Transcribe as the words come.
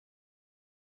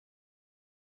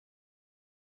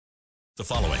The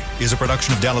following is a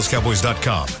production of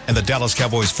DallasCowboys.com and the Dallas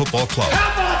Cowboys Football Club.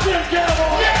 How about them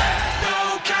Cowboys? Yeah!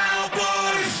 Go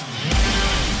Cowboys!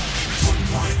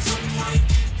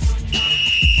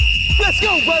 Let's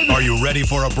go, baby! Are you ready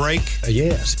for a break?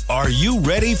 Yes. Are you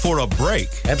ready for a break?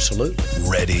 Absolutely.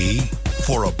 Ready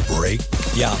for a break?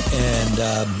 Yeah,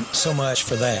 and so much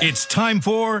for that. It's time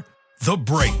for The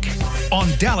Break on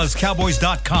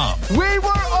DallasCowboys.com. We were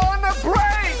on the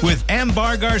break! With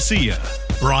Ambar Garcia,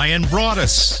 Brian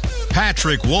Broaddus,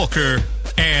 Patrick Walker,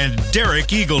 and Derek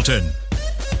Eagleton.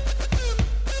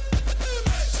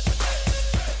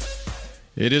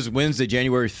 It is Wednesday,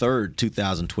 January 3rd,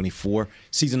 2024,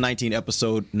 Season 19,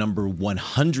 Episode number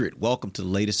 100. Welcome to the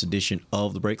latest edition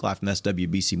of The Break Live from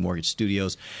SWBC Mortgage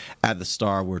Studios at the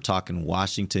Star. We're talking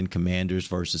Washington Commanders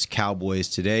versus Cowboys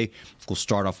today. We'll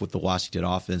start off with the Washington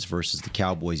offense versus the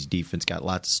Cowboys defense. Got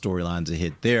lots of storylines to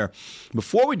hit there.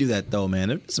 Before we do that, though, man,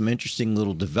 there's some interesting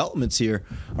little developments here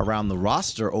around the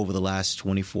roster over the last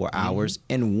 24 hours.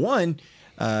 And one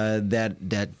that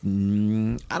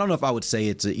I don't know if I would say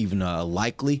it's even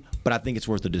likely, but I think it's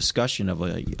worth a discussion of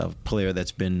a player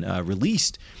that's been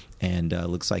released and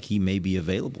looks like he may be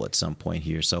available at some point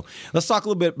here. So let's talk a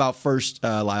little bit about first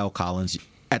La'el Collins.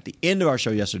 At the end of our show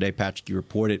yesterday, Patrick, you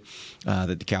reported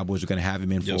that the Cowboys were going to have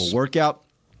him in for a workout.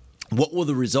 What were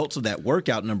the results of that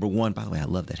workout? Number one, by the way, I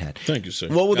love that hat. Thank you, sir.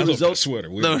 What were the results? Sweater.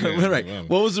 Right.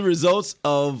 What was the results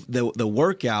of the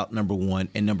workout? Number one,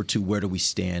 and number two, where do we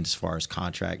stand as far as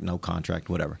contract, no contract,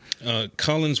 whatever?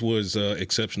 Collins was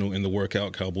exceptional in the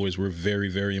workout. Cowboys were very,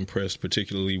 very impressed,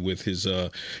 particularly with his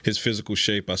physical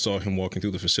shape. I saw him walking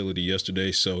through the facility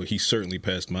yesterday, so he certainly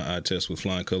passed my eye test with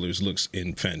flying colors. Looks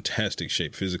in fantastic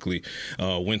shape physically.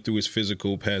 Went through his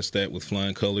physical, passed that with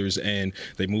flying colors, and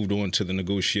they moved on to the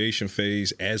negotiation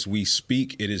phase. As we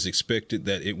speak, it is expected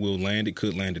that it will land. It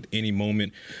could land at any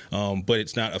moment, but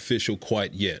it's not official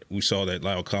quite yet. We saw that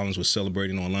La'el Collins was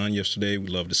celebrating online yesterday. We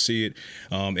love to see it,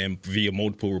 and via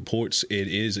multiple reports, it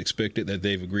is expected that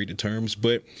they've agreed to terms,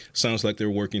 but sounds like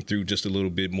they're working through just a little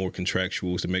bit more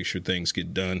contractuals to make sure things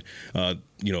get done,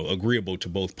 agreeable to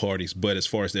both parties. But as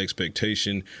far as the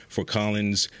expectation for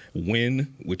Collins,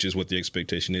 which is what the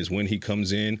expectation is, when he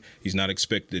comes in, he's not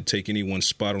expected to take anyone's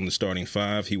spot on the starting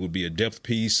five. He would be a depth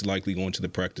piece, likely going to the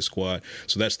practice squad.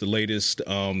 So that's the latest,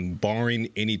 barring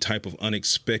any type of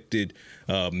unexpected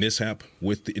mishap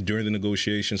during the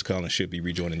negotiations. Collins should be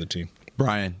rejoining the team.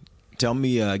 Brian, tell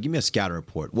me, give me a scouting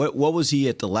report. What was he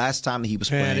at the last time that he was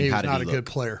playing? He was How did not he a look? good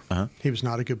player. Uh-huh. He was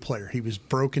not a good player. He was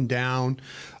broken down.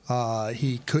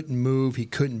 He couldn't move. He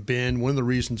couldn't bend. One of the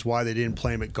reasons why they didn't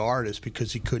play him at guard is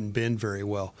because he couldn't bend very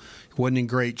well. He wasn't in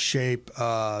great shape.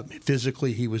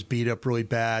 Physically, he was beat up really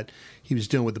bad. He was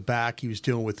dealing with the back. He was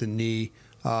dealing with the knee.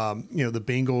 The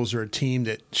Bengals are a team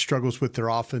that struggles with their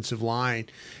offensive line,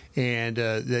 and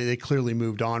they clearly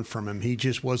moved on from him. He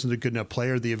just wasn't a good enough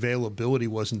player. The availability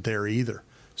wasn't there either.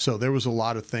 So there was a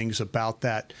lot of things about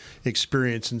that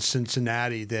experience in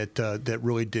Cincinnati that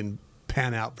really didn't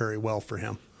pan out very well for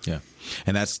him. Yeah,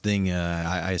 and that's the thing.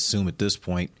 I assume at this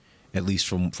point, at least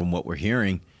from what we're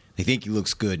hearing, they think he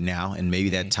looks good now, and maybe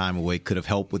that time away could have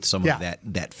helped with some of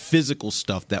that physical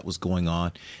stuff that was going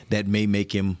on that may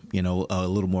make him, a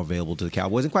little more available to the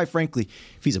Cowboys. And quite frankly,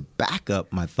 if he's a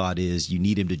backup, my thought is you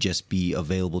need him to just be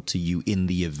available to you in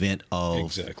the event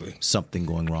of something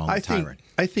going wrong with Tyron.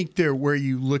 I think where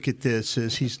you look at this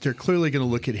is they're clearly going to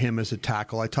look at him as a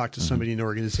tackle. I talked to somebody in the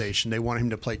organization. They want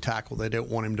him to play tackle. They don't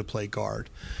want him to play guard.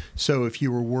 So if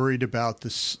you were worried about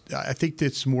this, I think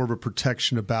that's more of a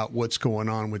protection about what's going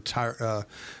on with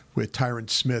Tyron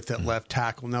Smith at left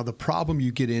tackle. Now, the problem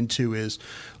you get into is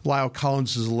La'el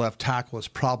Collins as a left tackle is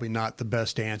probably not the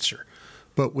best answer.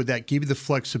 But would that give you the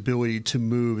flexibility to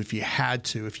move if you had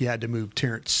to move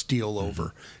Terrence Steele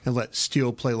over and let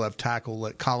Steele play left tackle,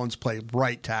 let Collins play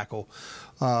right tackle?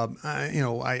 They've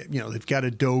got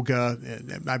a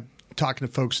Doga. I'm talking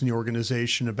to folks in the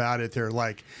organization about it. They're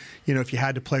like, if you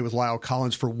had to play with La'el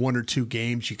Collins for one or two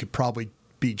games, you could probably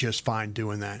be just fine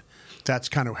doing that. That's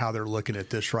kind of how they're looking at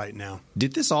this right now.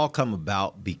 Did this all come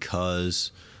about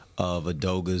because of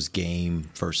Adoga's game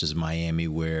versus Miami,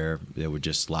 where there were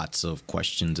just lots of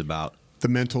questions about the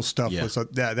mental stuff?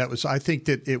 I think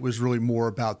that it was really more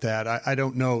about that. I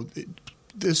don't know.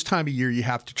 This time of year, you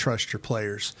have to trust your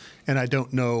players, and I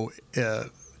don't know.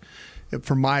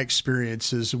 From my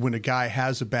experiences, when a guy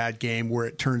has a bad game where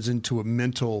it turns into a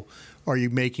mental, are you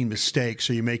making mistakes?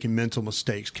 Are you making mental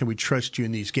mistakes? Can we trust you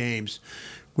in these games?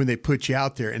 When they put you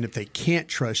out there, and if they can't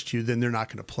trust you, then they're not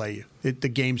going to play you. The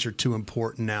games are too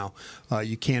important now.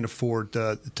 You can't afford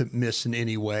to miss in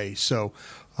any way. So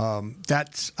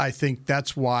I think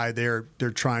that's why they're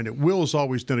trying to. Will's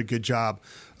always done a good job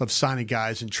of signing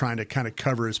guys and trying to kind of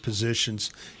cover his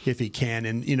positions if he can.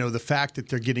 And the fact that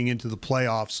they're getting into the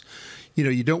playoffs,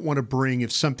 you don't want to bring,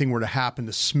 if something were to happen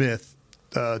to Smith,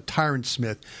 Tyron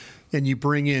Smith, and you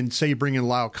bring in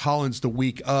Lyle Collins the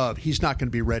week of, he's not going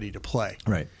to be ready to play.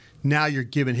 Right. Now you're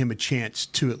giving him a chance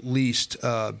to at least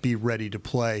be ready to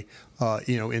play,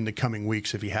 in the coming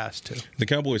weeks if he has to. The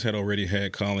Cowboys had already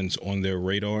had Collins on their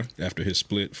radar after his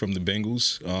split from the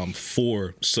Bengals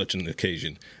for such an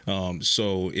occasion.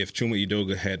 So if Chuma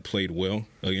Edoga had played well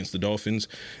against the Dolphins,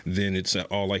 then it's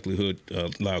all likelihood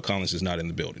Lyle Collins is not in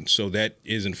the building. So that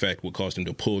is, in fact, what caused him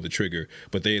to pull the trigger.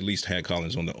 But they at least had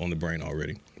Collins on the brain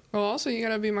already. Well, also, you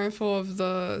got to be mindful of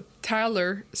the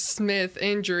Tyler Smith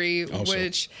injury, also,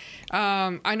 which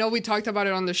I know we talked about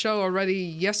it on the show already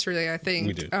yesterday, I think.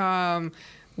 We did.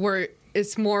 Where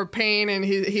it's more pain and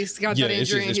he's got that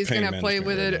injury and he's going to play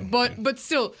with it. Right, but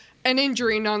still, an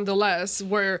injury nonetheless,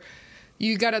 where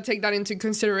you got to take that into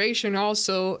consideration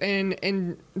also.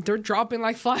 And they're dropping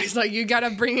like flies. Like, you got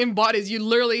to bring in bodies. You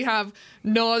literally have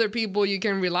no other people you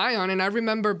can rely on. And I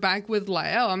remember back with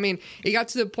Lael, I mean, it got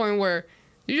to the point where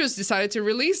you just decided to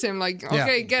release him. Like,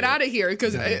 okay, get out of here,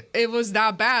 because it was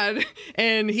that bad,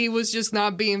 and he was just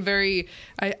not being very.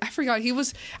 I forgot he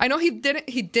was. I know he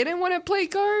didn't want to play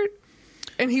guard,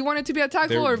 and he wanted to be a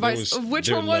tackle or vice.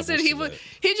 Which one was it? He was.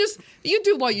 He just. You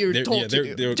do what you're told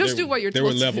to do. Just do what you're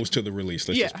told to do. There were levels to the release.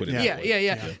 Let's just put it that way.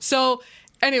 Yeah. So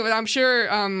anyway, I'm sure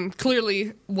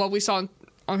clearly what we saw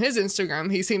on his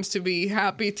Instagram, he seems to be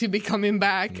happy to be coming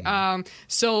back. Mm-hmm.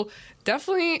 So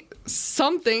definitely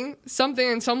something,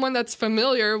 and someone that's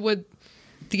familiar with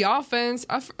the offense.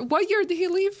 What year did he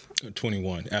leave?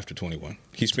 21. After 21,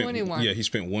 he spent 21. He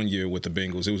spent 1 year with the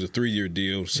Bengals. It was a 3-year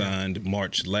deal signed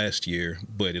March last year,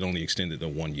 but it only extended to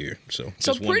 1 year. So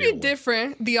pretty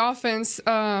different, the offense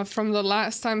from the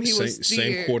last time he was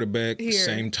same quarterback, here.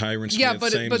 Same Tyron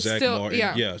Smith, same Zach still, Martin.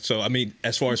 Yeah. So I mean,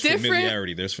 as far as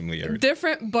familiarity, there's familiarity.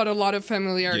 Different, but a lot of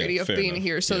familiarity of being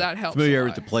here, so that helps.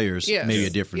 Familiarity with the players, maybe a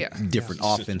different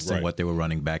offense than what they were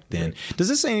running back then. Right. Does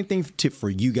this say anything for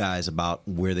you guys about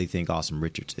where they think Awesome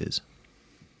Richards is?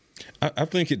 I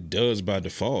think it does by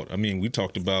default. I mean, we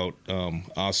talked about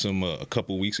Awesome a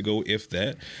couple weeks ago, if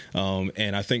that,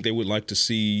 and I think they would like to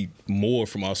see more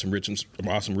from Awesome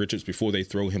Richards before they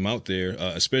throw him out there,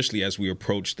 especially as we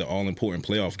approach the all-important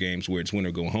playoff games where it's win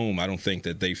or go home. I don't think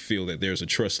that they feel that there's a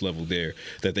trust level there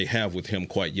that they have with him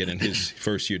quite yet in his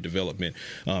first-year development.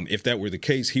 If that were the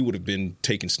case, he would have been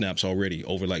taking snaps already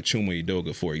over like Chuma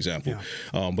Edoga, for example.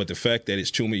 Yeah. But the fact that it's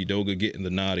Chuma Edoga getting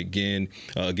the nod again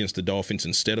against the Dolphins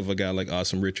instead of a guy like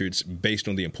Awesome Richards, based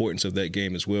on the importance of that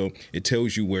game as well, it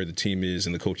tells you where the team is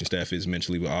and the coaching staff is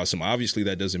mentally with Awesome. Obviously,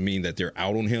 that doesn't mean that they're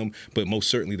out on him, but most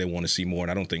certainly they want to see more,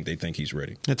 and I don't think they think he's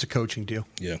ready. That's a coaching deal.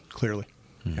 Yeah. Clearly.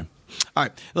 Mm-hmm. Yeah. All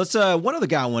right. Let's. One other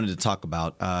guy I wanted to talk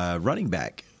about, running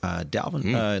back,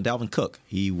 Dalvin Cook.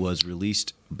 He was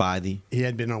released by the... He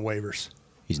had been on waivers.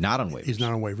 He's not on waivers. He's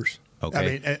not on waivers.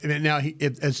 Okay. I mean now,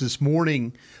 as this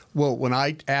morning, when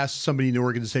I asked somebody in the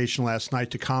organization last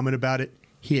night to comment about it,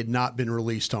 he had not been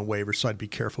released on waivers, so I'd be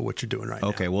careful what you're doing right now.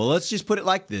 Okay, well, let's just put it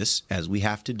like this, as we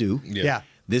have to do. Yeah.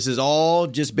 This is all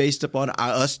just based upon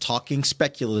us talking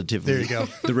speculatively. There you go.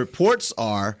 The reports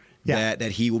are that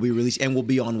he will be released and will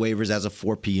be on waivers as of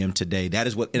 4 p.m. today. That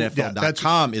is what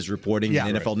NFL.com is reporting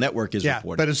and NFL Network is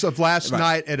reporting. But as of last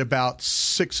night at about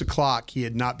 6 o'clock, he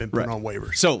had not been put on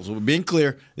waivers. So we're being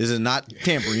clear. This is not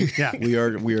tampering. We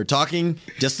are talking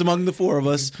just among the four of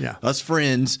us, us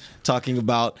friends, talking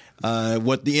about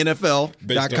what the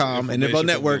NFL.com and NFL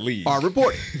Network are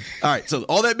reporting. All right. So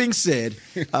all that being said,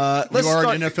 let's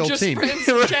start. An NFL team. Right.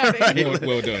 Well done.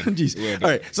 Well done. All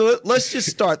right. So let's just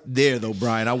start there, though,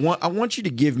 Brian. I want you to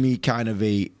give me kind of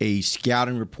a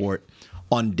scouting report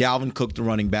on Dalvin Cook, the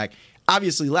running back.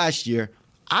 Obviously, last year,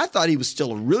 I thought he was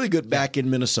still a really good back in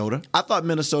Minnesota. I thought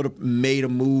Minnesota made a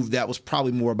move that was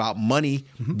probably more about money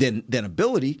than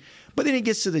ability. But then he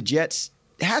gets to the Jets.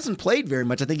 Hasn't played very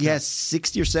much. I think he has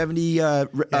 60 or 70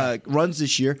 runs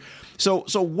this year. So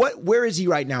where is he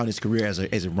right now in his career as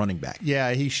a running back?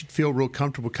 Yeah, he should feel real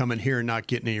comfortable coming here and not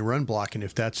getting any run blocking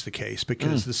if that's the case,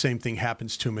 because the same thing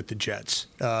happens to him at the Jets.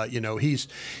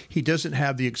 He doesn't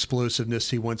have the explosiveness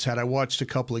he once had. I watched a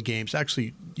couple of games.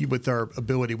 Actually, with our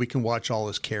ability, we can watch all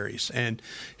his carries, and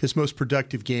his most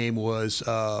productive game was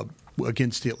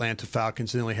against the Atlanta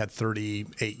Falcons. He only had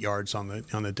 38 yards on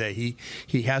the day.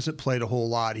 He hasn't played a whole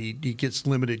lot. He gets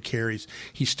limited carries.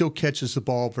 He still catches the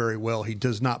ball very well. He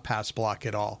does not pass block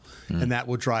at all, and that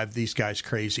will drive these guys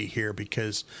crazy here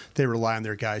because they rely on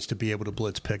their guys to be able to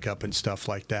blitz pickup and stuff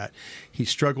like that. He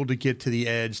struggled to get to the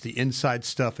edge. The inside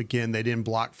stuff, again, they didn't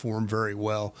block for him very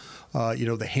well.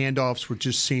 The handoffs would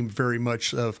just seem very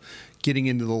much of getting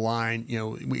into the line.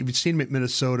 We've seen him at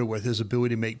Minnesota with his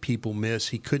ability to make people miss.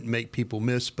 He couldn't make people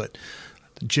miss, but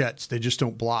the Jets, they just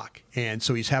don't block. And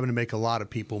so he's having to make a lot of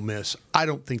people miss. I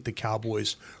don't think the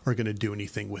Cowboys are going to do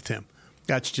anything with him.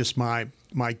 That's just my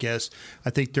guess. I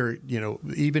think they're,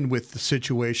 even with the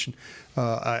situation,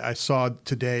 I saw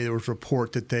today there was a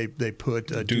report that they put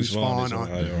Deuce Vaughn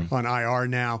on IR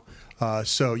now.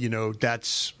 So,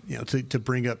 that's, to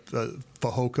bring up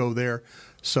Fehoko there.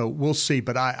 So we'll see.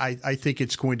 But I think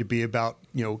it's going to be about,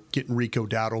 getting Rico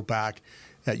Dowdle back,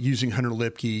 using Hunter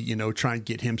Lipke, trying to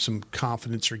get him some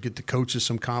confidence or get the coaches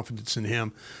some confidence in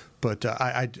him. But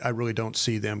I really don't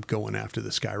see them going after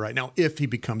this guy right now if he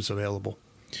becomes available.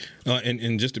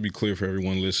 And just to be clear for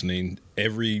everyone listening,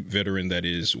 every veteran that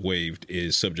is waived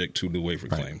is subject to the waiver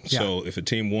claim. Yeah. So if a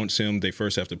team wants him, they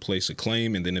first have to place a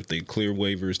claim, and then if they clear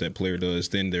waivers, that player does,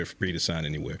 then they're free to sign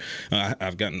anywhere.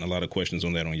 I've gotten a lot of questions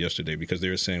on that on yesterday because they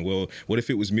were saying, well, what if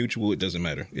it was mutual? It doesn't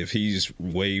matter. If he's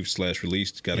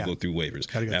waived/released, got to go through waivers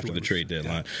after the trade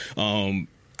deadline. Yeah.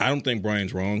 I don't think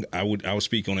Brian's wrong. I would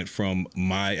speak on it from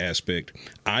my aspect.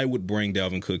 I would bring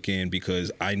Dalvin Cook in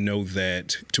because I know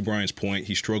that, to Brian's point,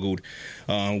 he struggled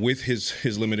with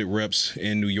his limited reps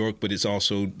in New York, but it's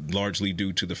also largely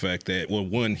due to the fact that, well,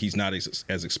 one, he's not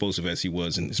as explosive as he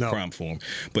was in his prime form,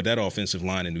 but that offensive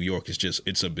line in New York is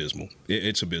it's abysmal.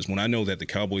 It's abysmal. And I know that the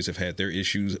Cowboys have had their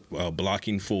issues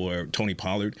blocking for Tony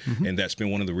Pollard, and that's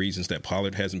been one of the reasons that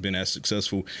Pollard hasn't been as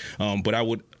successful. But I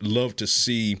would love to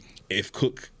see if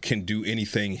Cook can do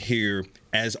anything here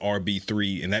as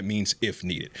RB3, and that means if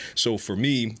needed. So for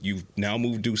me, you've now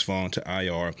moved Deuce Vaughn to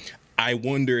IR. I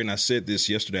wonder, and I said this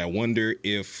yesterday, I wonder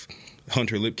if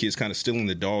Hunter Lipke is kind of still in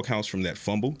the doghouse from that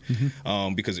fumble,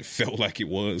 because it felt like he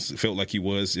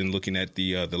was in looking at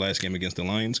the last game against the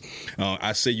Lions.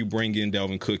 I say you bring in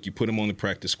Dalvin Cook, you put him on the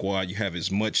practice squad, you have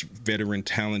as much veteran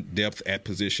talent depth at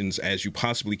positions as you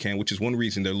possibly can, which is one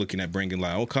reason they're looking at bringing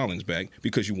Lyle Collins back,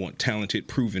 because you want talented,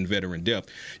 proven veteran depth.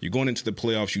 You're going into the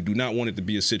playoffs. You do not want it to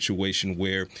be a situation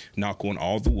where, knock on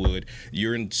all the wood,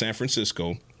 you're in San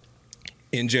Francisco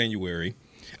in January,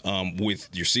 with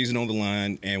your season on the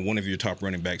line, and one of your top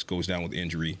running backs goes down with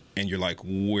injury, and you're like,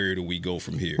 where do we go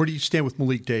from here? Where do you stand with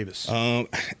Malik Davis?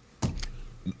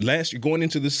 Last year, going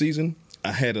into the season,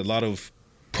 I had a lot of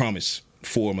promise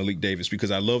for Malik Davis because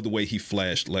I love the way he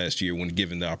flashed last year when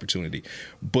given the opportunity.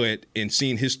 But in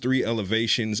seeing his 3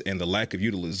 elevations and the lack of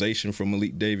utilization from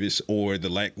Malik Davis, or the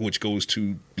lack, which goes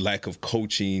to lack of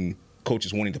coaches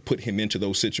wanting to put him into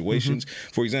those situations.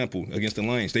 For example, against the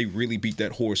Lions, they really beat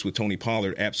that horse with Tony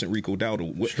Pollard, absent Rico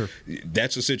Dowdle. Sure.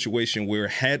 That's a situation where,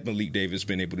 had Malik Davis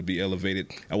been able to be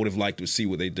elevated, I would have liked to see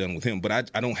what they've done with him.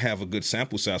 But I don't have a good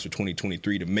sample size for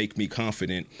 2023 to make me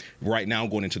confident right now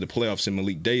going into the playoffs in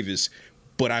Malik Davis.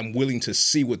 But I'm willing to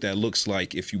see what that looks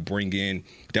like if you bring in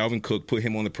Dalvin Cook, put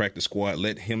him on the practice squad,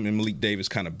 let him and Malik Davis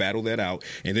kind of battle that out.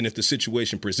 And then if the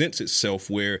situation presents itself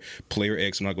where player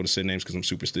X, I'm not going to say names because I'm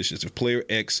superstitious, if player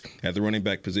X at the running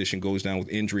back position goes down with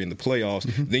injury in the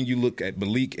playoffs, then you look at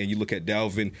Malik and you look at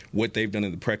Dalvin, what they've done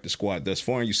in the practice squad thus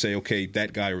far, and you say, okay,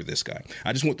 that guy or this guy.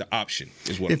 I just want the option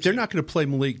is what If they're not going to play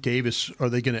Malik Davis, are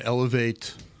they going to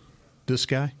elevate this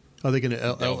guy? Are they going to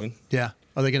Dalvin? Yeah.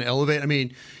 Are they going to elevate? I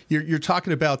mean, you're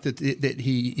talking about that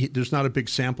he there's not a big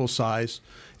sample size,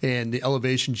 and the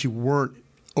elevations you weren't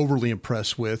overly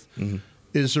impressed with.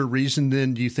 Is there a reason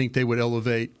then? Do you think they would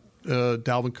elevate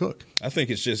Dalvin Cook? I think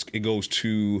it goes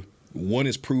to, one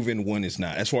is proven, one is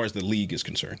not, as far as the league is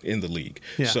concerned, in the league.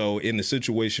 Yeah. So in the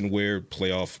situation where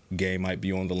playoff game might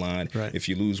be on the line, right, if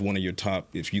you lose one of your top,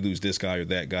 if you lose this guy or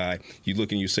that guy, you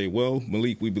look and you say, well,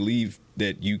 Malik, we believe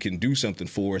that you can do something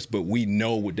for us, but we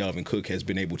know what Dalvin Cook has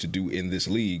been able to do in this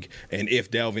league. And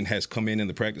if Dalvin has come in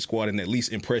the practice squad and at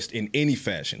least impressed in any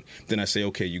fashion, then I say,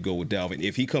 okay, you go with Dalvin.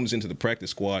 If he comes into the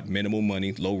practice squad, minimal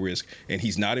money, low risk, and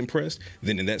he's not impressed,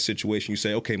 then in that situation you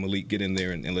say, okay, Malik, get in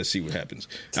there and let's see what happens.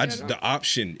 The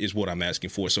option is what I'm asking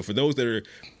for. So for those that are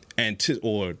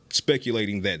or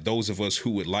speculating that those of us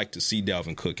who would like to see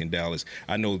Dalvin Cook in Dallas,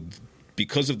 I know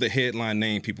because of the headline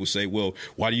name, people say, well,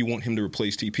 why do you want him to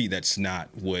replace TP? That's not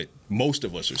what most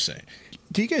of us are saying.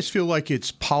 Do you guys feel like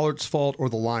it's Pollard's fault or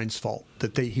the line's fault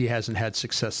that he hasn't had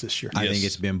success this year? I think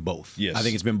it's been both. Yes. I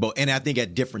think it's been both. And I think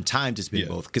at different times it's been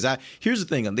both. Because here's the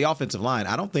thing. On the offensive line,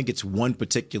 I don't think it's one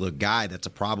particular guy that's a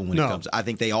problem when it comes. I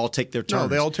think they all take their turns. No,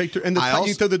 they all take their – and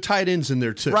you throw the tight ends in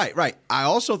there too. Right. I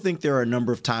also think there are a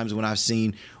number of times when I've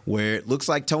seen where it looks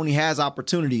like Tony has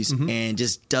opportunities and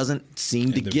just doesn't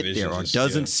seem to get there or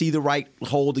doesn't see the right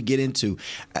hole to get into.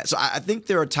 So I think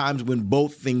there are times when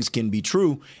both things can be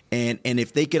true. And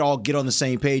if they could all get on the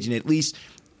same page and at least –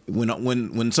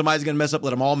 when somebody's going to mess up, let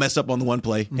them all mess up on the one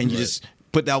play, and you just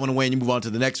put that one away and you move on to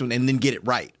the next one and then get it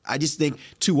right. I just think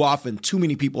too often, too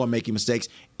many people are making mistakes,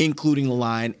 including the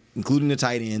line, including the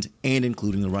tight ends, and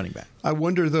including the running back. I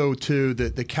wonder, though, too,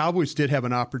 that the Cowboys did have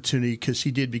an opportunity because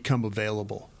he did become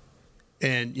available.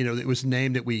 And, it was a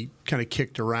name that we kind of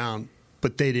kicked around,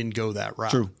 but they didn't go that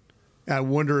route. True. I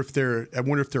wonder if they're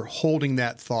holding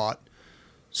that thought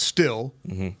still,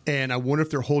 and I wonder if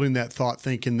they're holding that thought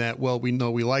thinking that, well, we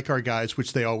know we like our guys,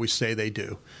 which they always say they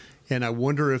do. And I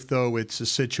wonder if, though, it's a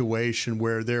situation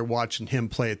where they're watching him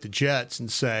play at the Jets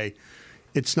and say,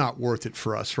 it's not worth it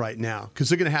for us right now. Because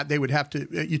they would have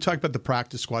to, you talk about the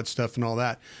practice squad stuff and all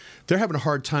that. They're having a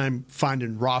hard time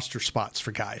finding roster spots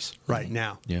for guys right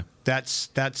now. Yeah. That's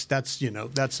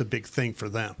a big thing for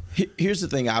them. Here's the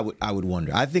thing I would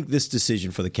wonder. I think this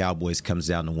decision for the Cowboys comes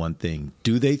down to one thing.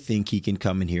 Do they think he can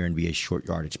come in here and be a short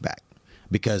yardage back?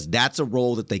 Because that's a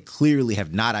role that they clearly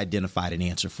have not identified an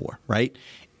answer for, right?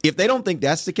 If they don't think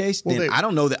that's the case, then I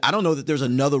don't know that there's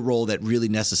another role that really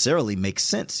necessarily makes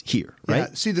sense here, right?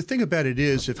 Yeah. See, the thing about it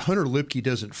is, if Hunter Lipke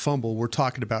doesn't fumble, we're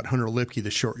talking about Hunter Lipke, the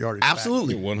short yardage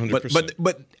Absolutely, back. 100%.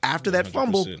 But after that 100%.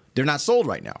 Fumble, they're not sold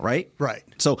right now, right? Right.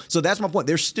 So that's my point.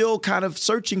 They're still kind of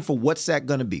searching for what's that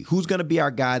going to be. Who's going to be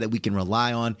our guy that we can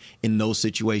rely on in those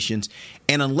situations?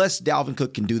 And unless Dalvin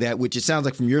Cook can do that, which it sounds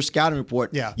like from your scouting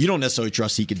report, you don't necessarily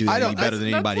trust he could do that any better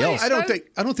than anybody else. I don't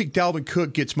think Dalvin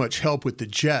Cook gets much help with the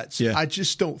Jets. Yeah. I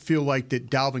just don't feel like that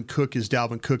Dalvin Cook is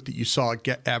Dalvin Cook that you saw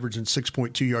averaging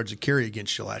 6.2 yards a carry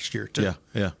against you last year too.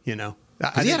 Yeah.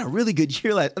 He had a really good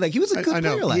year last. Like he was a good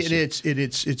player last year.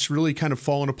 It's really kind of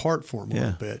fallen apart for him a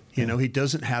little bit. He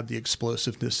doesn't have the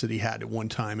explosiveness that he had at one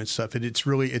time and stuff. And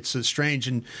it's strange.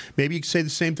 And maybe you could say the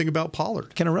same thing about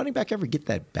Pollard. Can a running back ever get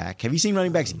that back? Have you seen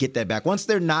running backs get that back once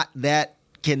they're not that?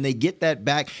 Can they get that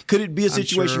back? Could it be a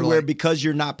situation where because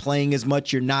you're not playing as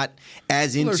much, you're not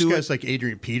as into it? There's guys like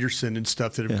Adrian Peterson and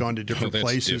stuff that have gone to different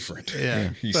places. Different. Yeah,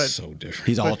 he's so different.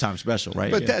 He's all-time special, right?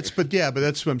 But that's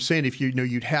what I'm saying. If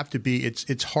you'd have to be.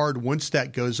 It's hard once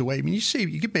that goes away. I mean,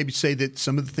 you could maybe say that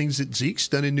some of the things that Zeke's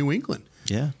done in New England,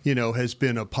 has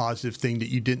been a positive thing that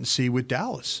you didn't see with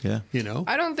Dallas.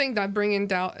 I don't think that bringing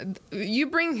you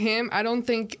bring him. I don't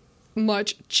think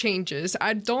much changes.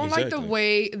 I don't like the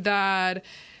way that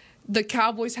the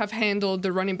Cowboys have handled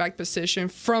the running back position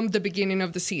from the beginning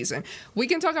of the season. We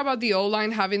can talk about the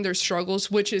O-line having their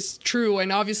struggles, which is true, and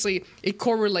obviously it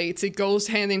correlates. It goes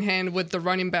hand in hand with the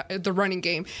running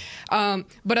game.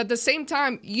 But at the same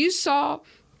time, you saw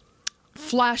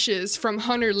flashes from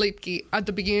Hunter Lipke at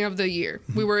the beginning of the year.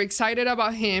 We were excited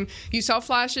about him. You saw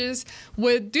flashes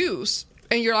with Deuce.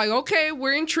 And you're like, okay,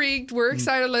 we're intrigued, we're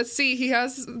excited, let's see. He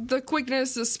has the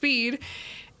quickness, the speed.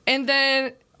 And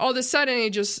then all of a sudden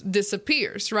it just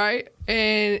disappears, right?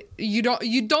 And you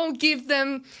don't give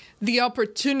them the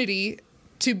opportunity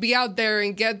to be out there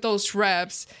and get those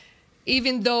reps,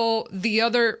 even though the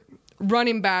other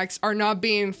running backs are not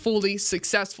being fully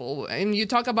successful. And you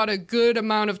talk about a good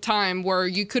amount of time where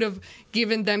you could have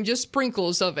given them just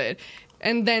sprinkles of it.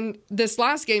 And then this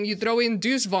last game, you throw in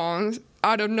Deuce Vaughn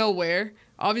out of nowhere.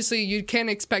 Obviously, you can't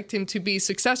expect him to be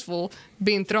successful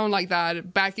being thrown like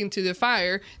that back into the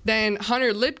fire. Then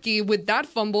Hunter Lipke with that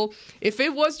fumble, if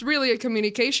it was really a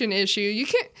communication issue, you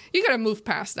gotta move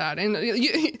past that. And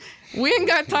we ain't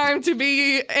got time to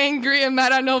be angry and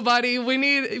mad at nobody. We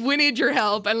need your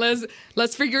help, and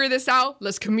let's figure this out.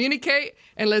 Let's communicate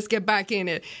and let's get back in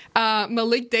it.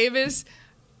 Malik Davis,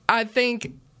 I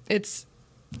think it's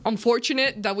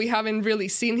unfortunate that we haven't really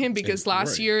seen him because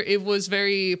last year it was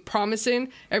very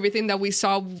promising. Everything that we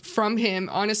saw from him,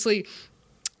 honestly,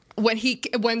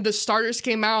 when the starters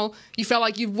came out, you felt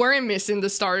like you weren't missing the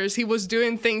starters. He was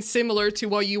doing things similar to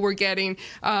what you were getting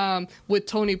with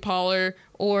Tony Pollard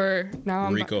or now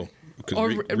Rico.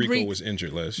 because Rico was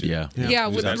injured last year. Yeah,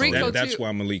 with Rico that's too.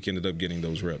 why Malik ended up getting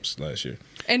those reps last year.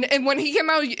 And when he came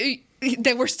out,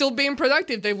 they were still being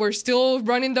productive. They were still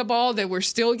running the ball. They were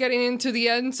still getting into the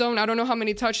end zone. I don't know how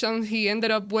many touchdowns he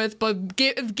ended up with, but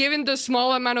given the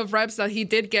small amount of reps that he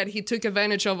did get, he took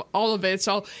advantage of all of it.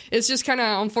 So it's just kind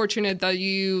of unfortunate that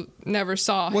you never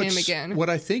saw him again. What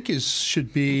I think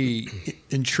should be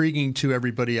intriguing to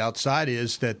everybody outside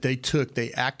is that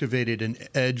they activated an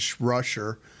edge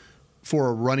rusher for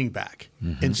a running back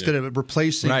instead of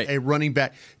replacing a running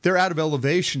back. They're out of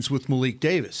elevations with Malik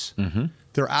Davis.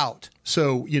 They're out.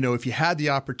 So, if you had the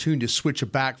opportunity to switch a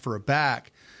back for a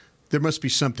back, there must be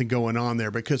something going on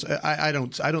there, because I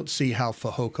don't see how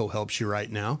Fehoko helps you right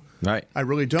now. Right. I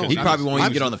really don't. He probably won't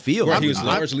even get on the field. He was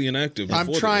largely inactive.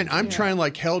 I'm trying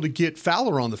like hell to get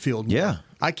Fowler on the field more. Yeah.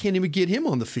 I can't even get him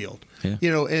on the field. Yeah.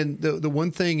 And the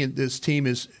one thing in this team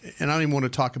is, and I don't even want to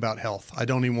talk about health. I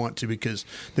don't even want to, because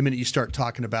the minute you start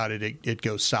talking about it, it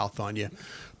goes south on you.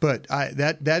 But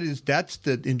that's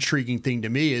the intriguing thing to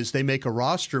me, is they make a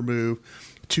roster move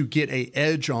to get a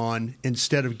edge on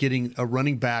instead of getting a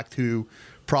running back who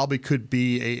probably could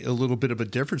be a little bit of a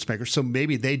difference maker. So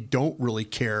maybe they don't really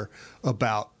care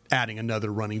about adding another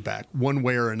running back one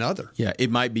way or another. Yeah, it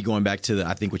might be going back to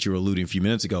I think what you were alluding a few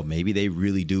minutes ago. Maybe they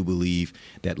really do believe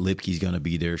that Lipke's going to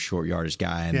be their short yardage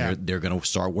guy, and they're going to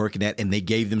start working that, and they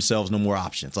gave themselves no more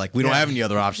options. Like, we don't have any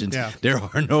other options. There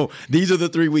are no. These are the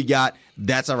three we got.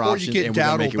 That's our options. Or you get and we're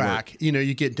gonna make Dowdle back.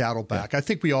 You get Dowdle back. I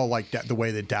think we all like the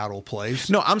way that Dowdle plays.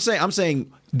 No, I'm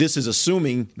saying this is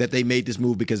assuming that they made this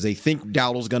move because they think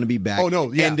Dowdle's going to be back. Oh,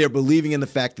 no, yeah. And they're believing in the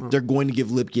fact that they're going to give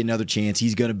Lipke another chance.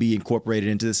 He's going to be incorporated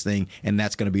into this thing, and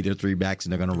that's going to be their three backs,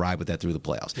 and they're going to ride with that through the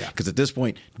playoffs. Because at this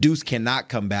point, Deuce cannot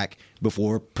come back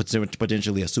before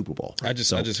potentially a Super Bowl. I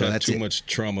just had too much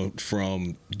trauma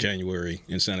from January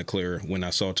in Santa Clara when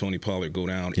I saw Tony Pollard go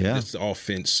down. Yeah. This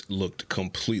offense looked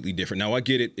completely different. Now, I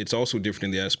get it. It's also different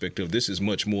in the aspect of this is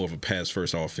much more of a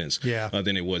pass-first offense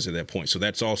than it was at that point. So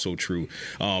that's also true.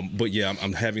 But, yeah,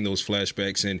 I'm having those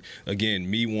flashbacks. And, again,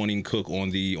 me wanting Cook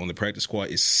on the practice squad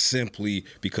is simply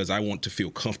because I want to feel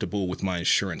comfortable with my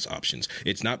insurance options.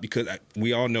 It's not because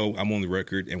we all know I'm on the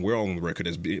record, and we're all on the record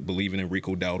as believing in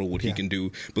Rico Dowdle, what he can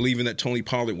do, believing that Tony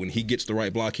Pollard, when he gets the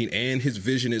right blocking and his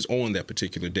vision is on that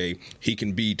particular day, he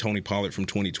can be Tony Pollard from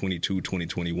 2022,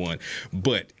 2021.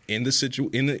 But in a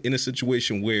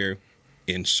situation where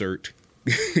insert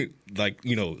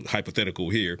hypothetical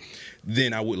here,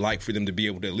 then I would like for them to be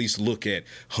able to at least look at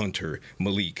Hunter,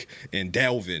 Malik, and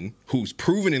Dalvin, who's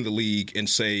proven in the league, and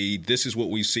say, this is what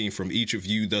we've seen from each of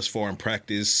you thus far in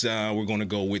practice. We're going to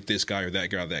go with this guy or that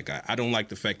guy or that guy. I don't like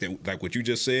the fact that, like what you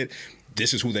just said,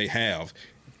 this is who they have.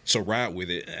 So ride with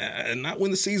it. Not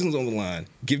when the season's on the line.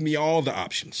 Give me all the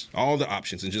options,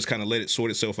 and just kind of let it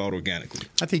sort itself out organically.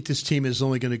 I think this team is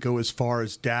only going to go as far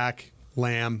as Dak,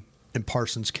 Lamb, and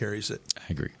Parsons carries it. I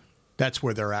agree. That's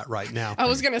where they're at right now. I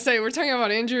was going to say, we're talking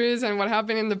about injuries and what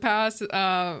happened in the past, but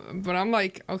I'm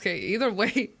like, okay, either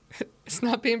way, it's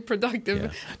not being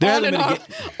productive. Yeah.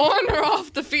 On or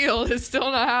off the field, it's still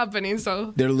not happening.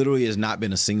 So there literally has not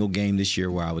been a single game this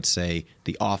year where I would say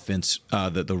the offense,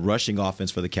 the rushing offense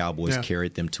for the Cowboys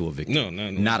carried them to a victory. No,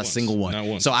 not a single one. Not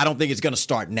once. So I don't think it's going to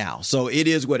start now. So it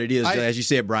is what it is. As you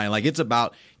said, Brian, like, it's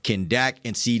about, can Dak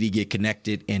and CD get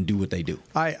connected and do what they do?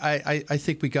 I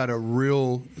think we got a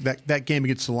real that game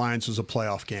against the Lions was a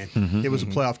playoff game. It was a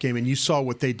playoff game, and you saw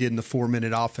what they did in the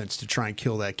 4-minute offense to try and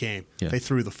kill that game. Yeah. They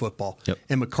threw the football,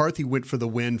 and McCarthy went for the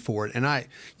win for it. And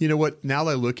you know what? Now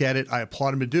that I look at it, I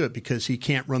applaud him to do it, because he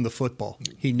can't run the football.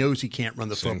 He knows he can't run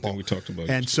the football. Same thing we talked about.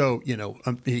 And so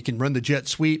he can run the jet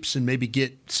sweeps and maybe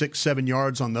get 6-7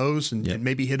 yards on those, and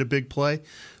maybe hit a big play.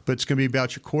 But it's going to be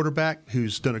about your quarterback,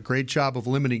 who's done a great job of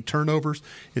limiting turnovers.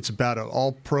 It's about an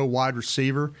all-pro wide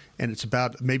receiver, and it's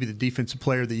about maybe the defensive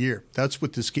player of the year. That's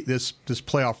what this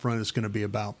playoff run is going to be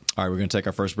about. All right, we're going to take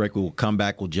our first break. We'll come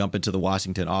back. We'll jump into the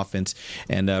Washington offense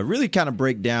and really kind of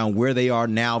break down where they are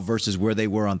now versus where they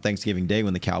were on Thanksgiving Day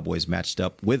when the Cowboys matched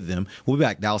up with them. We'll be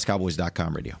back.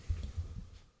 DallasCowboys.com radio.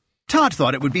 Todd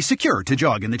thought it would be secure to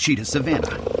jog in the cheetah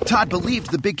savanna. Todd believed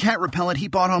the big cat repellent he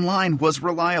bought online was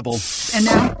reliable. And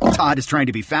now, Todd is trying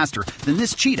to be faster than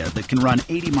this cheetah that can run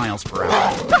 80 miles per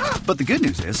hour. But the good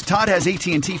news is, Todd has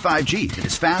AT&T 5G that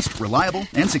is fast, reliable,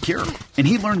 and secure. And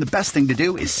he learned the best thing to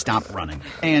do is stop running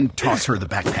and toss her the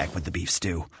backpack with the beef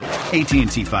stew. AT&T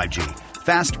 5G.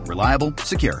 Fast, reliable,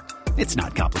 secure. It's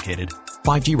not complicated.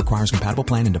 5G requires compatible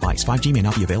plan and device. 5G may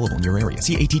not be available in your area.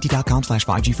 See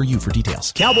att.com/5G for you for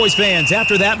details. Cowboys fans,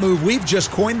 after that move, we've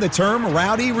just coined the term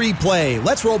Rowdy Replay.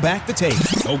 Let's roll back the tape.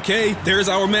 Okay, there's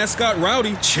our mascot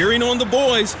Rowdy cheering on the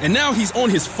boys. And now he's on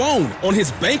his phone, on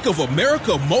his Bank of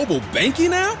America mobile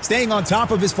banking app? Staying on top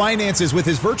of his finances with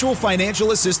his virtual financial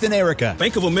assistant, Erica.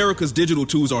 Bank of America's digital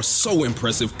tools are so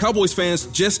impressive. Cowboys fans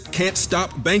just can't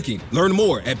stop banking. Learn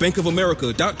more at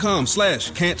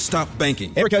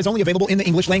bankofamerica.com/can't-stop-banking. Erica is only available in the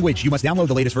English language. You must download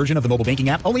the latest version of the mobile banking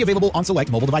app, only available on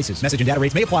select mobile devices. Message and data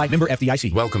rates may apply. Member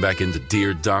FDIC. Welcome back into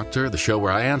Dear Doctor, the show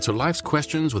where I answer life's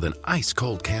questions with an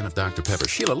ice-cold can of Dr. Pepper.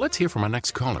 Sheila, let's hear from our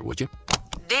next caller, would you?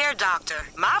 Dear Doctor,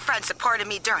 my friend supported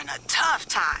me during a tough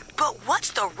time, but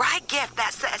what's the right gift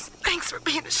that says, thanks for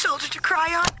being a shoulder to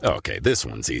cry on? Okay, this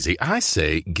one's easy. I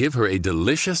say give her a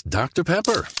delicious Dr.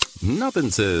 Pepper.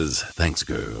 Nothing says, thanks,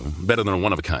 girl, better than a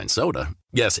one-of-a-kind soda.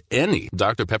 Yes, any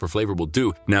Dr. Pepper flavor will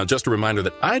do. Now, just a reminder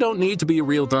that I don't need to be a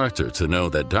real doctor to know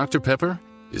that Dr. Pepper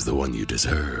is the one you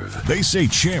deserve. They say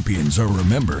champions are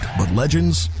remembered, but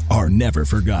legends are never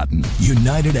forgotten.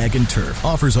 United Ag & Turf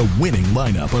offers a winning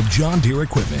lineup of John Deere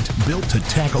equipment built to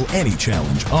tackle any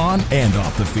challenge on and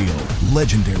off the field.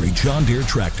 Legendary John Deere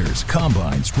tractors,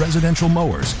 combines, residential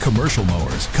mowers, commercial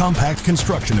mowers, compact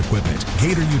construction equipment,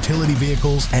 Gator utility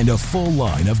vehicles, and a full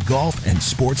line of golf and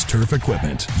sports turf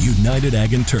equipment. United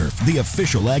Ag & Turf, the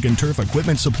official Ag & Turf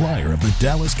equipment supplier of the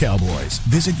Dallas Cowboys.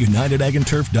 Visit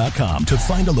UnitedAgAndTurf.com to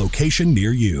find a location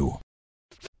near you.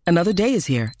 Another day is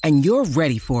here, and you're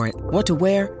ready for it. What to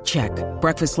wear? Check.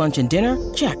 Breakfast, lunch, and dinner?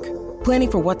 Check.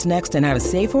 Planning for what's next and how to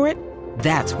save for it?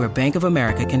 That's where Bank of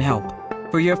America can help.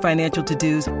 For your financial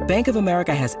to-dos, Bank of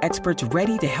America has experts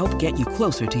ready to help get you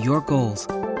closer to your goals.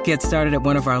 Get started at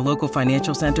one of our local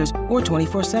financial centers or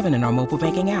 24/7 in our mobile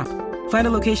banking app. Find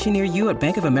a location near you at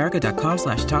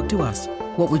bankofamerica.com/talktous.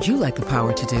 What would you like the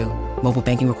power to do? Mobile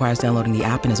banking requires downloading the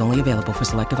app and is only available for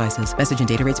select devices. Message and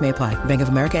data rates may apply. Bank of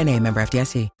America N.A., member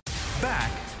FDIC.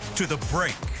 Back to the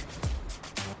break.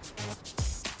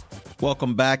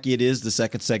 Welcome back. It is the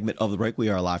second segment of the break. We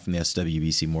are live from the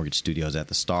SWBC Mortgage Studios at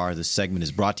the Star. This segment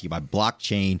is brought to you by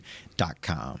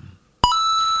blockchain.com.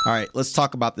 All right, let's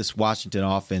talk about this Washington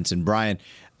offense. And Brian,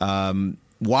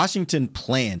 Washington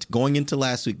planned going into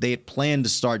last week. They had planned to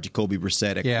start Jacoby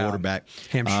Brissett at quarterback.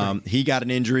 Hamstring. He got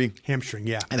an injury. Hamstring,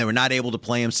 yeah. And they were not able to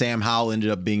play him. Sam Howell ended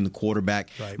up being the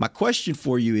quarterback. Right. My question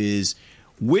for you is,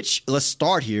 let's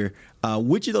start here.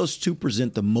 Which of those two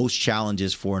present the most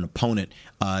challenges for an opponent,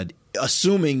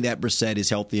 assuming that Brissett is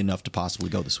healthy enough to possibly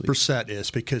go this week? Brissett is,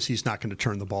 because he's not going to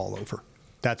turn the ball over.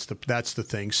 That's the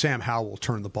thing. Sam Howell will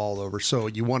turn the ball over. So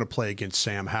you want to play against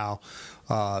Sam Howell,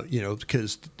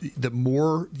 because the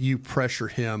more you pressure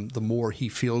him, the more he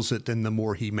feels it, and the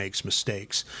more he makes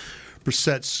mistakes.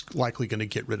 Brissett's likely going to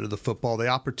get rid of the football. The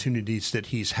opportunities that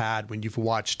he's had when you've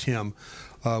watched him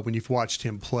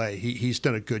play, he's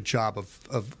done a good job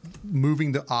of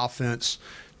moving the offense,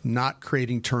 not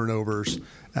creating turnovers,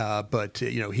 but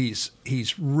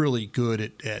he's really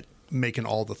good at making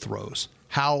all the throws.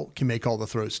 Howell can make all the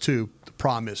throws too. The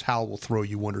problem is Howell will throw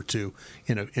you one or two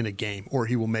in a game, or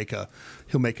he'll make a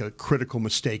critical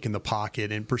mistake in the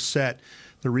pocket. And Brissett,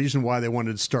 the reason why they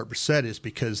wanted to start Brissett is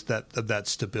because of that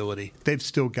stability. They've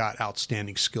still got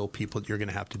outstanding skill people that you're going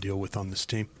to have to deal with on this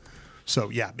team. So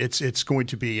yeah, it's going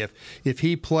to be if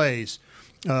he plays,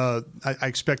 I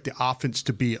expect the offense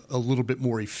to be a little bit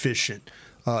more efficient.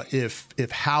 If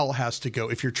Howell has to go,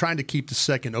 if you're trying to keep the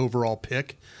second overall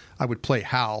pick, I would play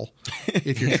Howell.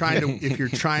 If you're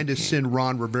trying to send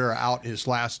Ron Rivera out his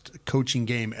last coaching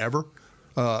game ever,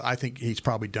 I think he's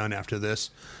probably done after this.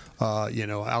 All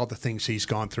the things he's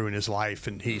gone through in his life,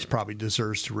 and he's probably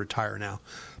deserves to retire now.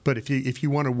 But if you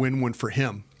want to win one for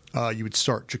him, you would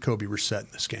start Jacoby Brissett in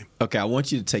this game. Okay, I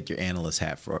want you to take your analyst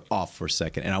hat off for a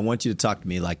second, and I want you to talk to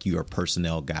me like you're a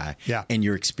personnel guy and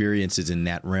your experiences in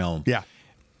that realm. Yeah.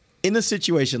 In a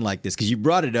situation like this, because you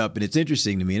brought it up, and it's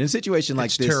interesting to me, in a situation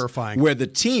like this, terrifying, where the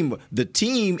team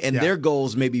and their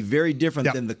goals may be very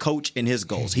different than the coach and his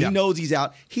goals. He knows he's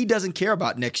out. He doesn't care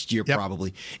about next year,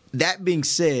 probably. That being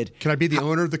said, can I be the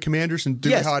owner of the Commanders and do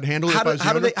how I'd handle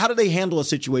it? How do they handle a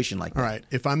situation like that? All right.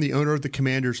 If I'm the owner of the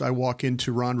Commanders, I walk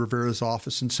into Ron Rivera's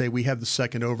office and say, we have the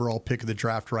second overall pick of the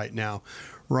draft right now.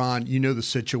 Ron, you know the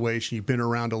situation. You've been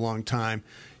around a long time.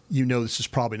 You know this is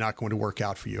probably not going to work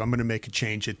out for you. I'm going to make a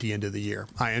change at the end of the year.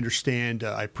 I understand.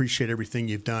 I appreciate everything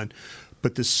you've done.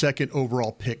 But the second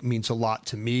overall pick means a lot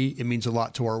to me. It means a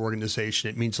lot to our organization.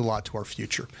 It means a lot to our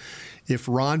future. If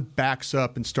Ron backs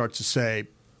up and starts to say,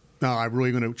 no, I'm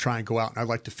really going to try and go out and I'd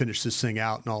like to finish this thing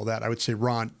out and all that, I would say,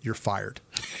 Ron, you're fired.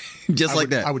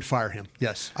 That. I would fire him.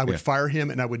 Yes, I would fire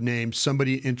him, and I would name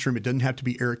somebody interim. It doesn't have to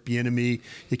be Eric Bieniemy.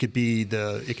 It could be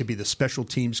the special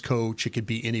teams coach. It could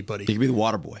be anybody. It could be the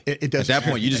water boy. It doesn't. At that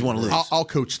point, you just want to lose. I'll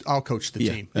coach the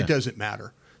team. It doesn't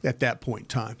matter at that point in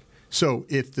time. So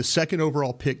if the second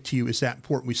overall pick to you is that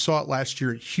important, we saw it last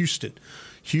year at Houston.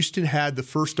 Houston had the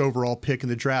first overall pick in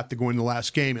the draft to go in the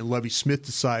last game, and Lovie Smith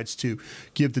decides to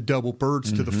give the double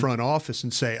birds to the front office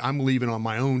and say, I'm leaving on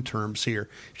my own terms here.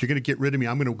 If you're going to get rid of me,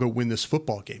 I'm going to go win this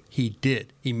football game. He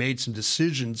did. He made some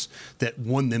decisions that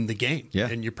won them the game. Yeah.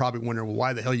 And you're probably wondering, well,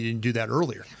 why the hell you didn't do that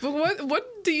earlier? But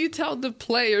what do you tell the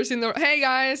players in the, hey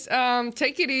guys,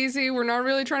 take it easy. We're not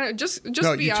really trying to just be out there.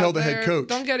 No, you tell the head coach.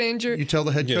 Don't get injured. You tell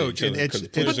the head coach.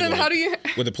 But then how do you?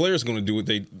 Well, the players are going to do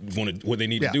what they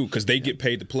need to do because they get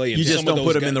paid to play. And you just don't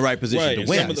put them in the right position to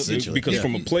win. Because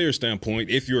from a player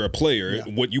standpoint, if you're a player,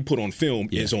 what you put on film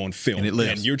is on film, and it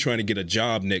lives. And you're trying to get a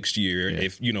job next year,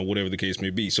 if whatever the case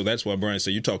may be. So that's why Brian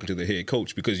said you're talking to the head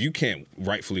coach because you can't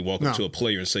rightfully walk up to a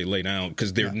player and say lay down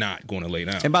because they're not going to lay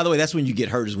down. And by the way, that's when you get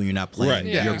hurt is when you're not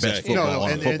playing your best football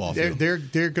on a football field.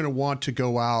 They're going to want to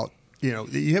go out.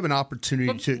 You have an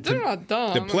opportunity to. They're not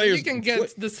dumb. The players, you can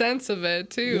get the sense of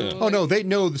it too. Yeah. Oh no, they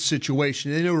know the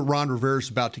situation. They know Ron Rivera's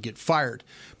about to get fired,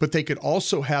 but they could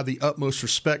also have the utmost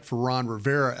respect for Ron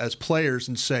Rivera as players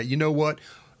and say, you know what?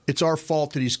 It's our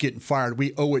fault that he's getting fired.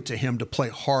 We owe it to him to play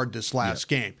hard this last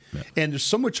game. Yeah. And there's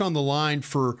so much on the line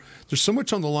for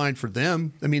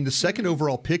them. I mean, the second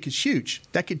overall pick is huge.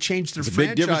 That could change their franchise. A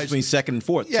big difference between second and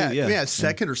fourth. Yeah,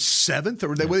 second or seventh,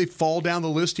 or they fall down the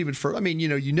list even further. I mean,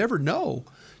 you never know.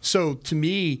 So to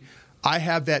me, I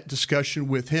have that discussion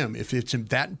with him. If it's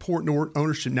that important to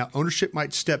ownership, now ownership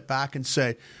might step back and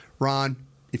say, Ron,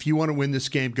 if you want to win this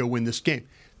game, go win this game.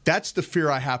 That's the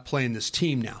fear I have playing this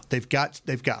team now. They've got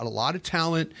a lot of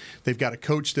talent. They've got a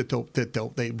coach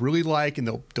that they really like and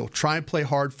they'll try and play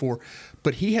hard for,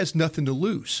 but he has nothing to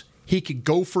lose. He could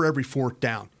go for every fourth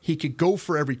down. He could go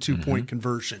for every 2-point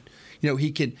conversion.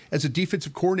 He can, as a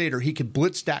defensive coordinator, he could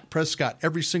blitz Dak Prescott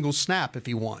every single snap if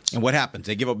he wants. And what happens?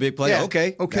 They give a big play. Yeah.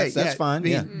 Okay, that's fine.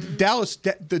 I mean, Dallas,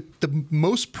 the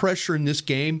most pressure in this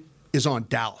game is on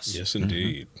Dallas. Yes,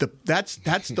 indeed. That's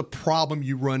the problem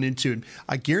you run into. And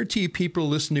I guarantee you people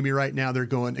listening to me right now, they're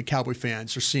going, the Cowboy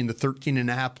fans are seeing the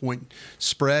 13.5-point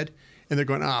spread, and they're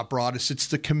going, Broadus, it's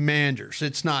the Commanders.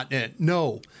 It's not it.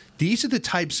 No, these are the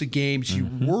types of games you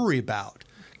worry about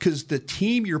because the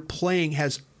team you're playing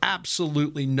has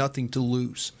absolutely nothing to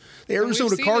lose. The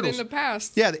Arizona Cardinals. It in the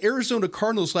past. Yeah, the Arizona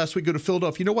Cardinals last week go to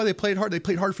Philadelphia. You know why they played hard? They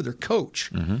played hard for their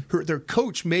coach. Their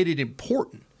coach made it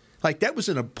important. Like, that was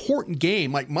an important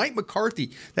game. Like, Mike McCarthy,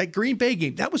 that Green Bay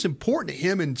game, that was important to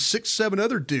him and 6-7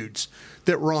 other dudes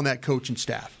that were on that coaching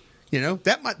staff.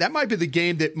 That might be the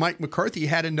game that Mike McCarthy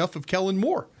had enough of Kellen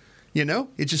Moore.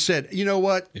 It just said, you know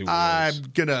what, I'm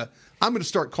gonna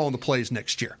start calling the plays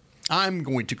next year. I'm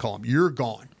going to call them. You're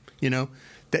gone.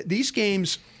 That these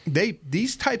games,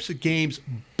 these types of games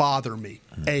bother me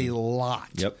a lot.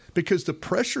 Yep. Because the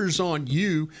pressure's on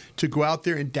you to go out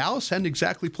there, and Dallas hadn't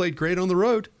exactly played great on the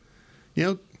road.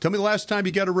 Tell me the last time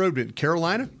you got a road win.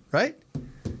 Carolina, right?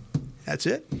 That's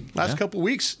it. Last couple of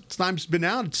weeks, time's been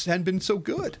out. It hadn't been so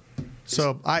good.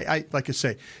 So I like I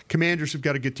say, Commanders have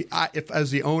got a good team. If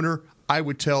as the owner, I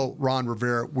would tell Ron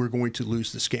Rivera we're going to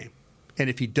lose this game. And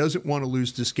if he doesn't want to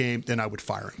lose this game, then I would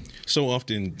fire him. So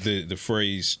often the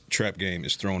phrase trap game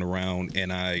is thrown around,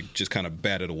 and I just kind of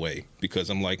bat it away because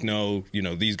I'm like, no,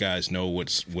 these guys know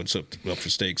what's up for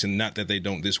stakes. And not that they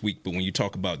don't this week, but when you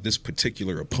talk about this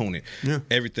particular opponent,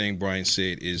 everything Brian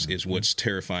said is what's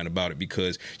terrifying about it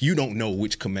because you don't know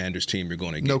which Commanders team you're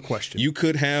going to get. No question. You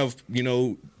could have,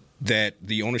 that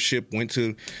the ownership went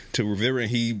to Rivera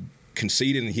and he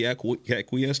conceded and he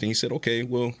acquiesced and he said, okay,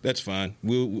 well, that's fine.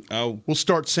 We'll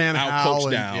start Sam I'll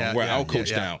coach down. I'll coach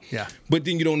down. Yeah. But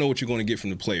then you don't know what you're going to get from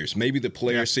the players. Maybe the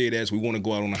players say it as we want to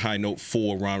go out on a high note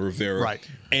for Ron Rivera. Right.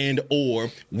 And or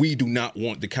we do not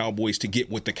want the Cowboys to get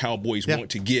what the Cowboys want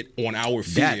to get on our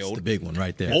field. That's the big one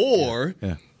right there. Or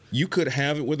you could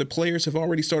have it where the players have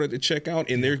already started to check out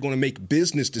and they're going to make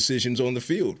business decisions on the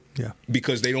field. Yeah.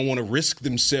 Because they don't want to risk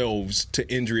themselves to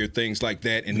injury or things like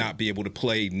that and not be able to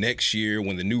play next year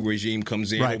when the new regime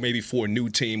comes in or maybe for a new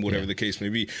team, whatever the case may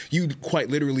be. You quite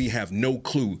literally have no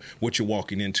clue what you're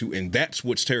walking into, and that's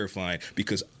what's terrifying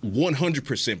because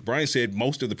 100%, Brian said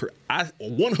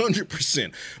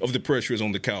 100% of the pressure is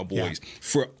on the Cowboys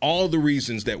for all the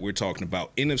reasons that we're talking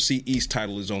about. NFC East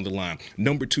title is on the line.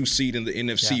 Number 2 seed in the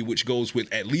NFC value, which goes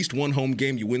with at least one home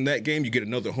game. You win that game, you get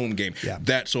another home game. Yeah.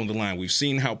 That's on the line. We've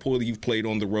seen how poorly you've played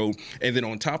on the road. And then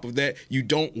on top of that, you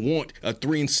don't want a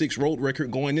 3-6 road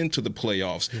record going into the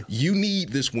playoffs. Yeah. You need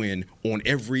this win on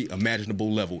every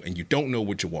imaginable level, and you don't know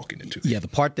what you're walking into. Yeah, the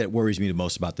part that worries me the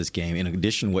most about this game, in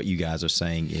addition to what you guys are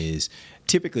saying, is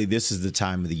typically this is the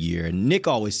time of the year, and Nick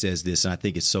always says this, and I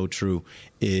think it's so true,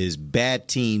 is bad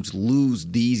teams lose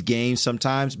these games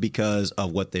sometimes because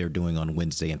of what they're doing on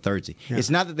Wednesday and Thursday. Yeah. It's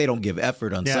not that they don't give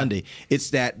effort on Sunday. It's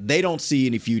that they don't see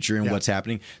any future in what's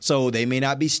happening, so they may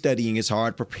not be studying as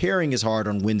hard, preparing as hard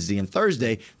on Wednesday and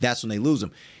Thursday. That's when they lose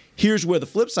them. Here's where the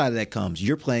flip side of that comes.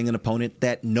 You're playing an opponent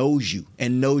that knows you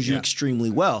and knows you extremely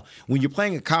well. When you're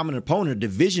playing a common opponent, a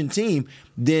division team,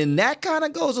 then that kind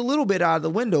of goes a little bit out of the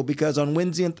window, because on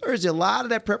Wednesday and Thursday, a lot of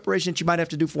that preparation that you might have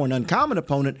to do for an uncommon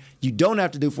opponent, you don't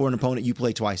have to do for an opponent you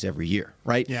play twice every year,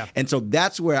 right? Yeah. And so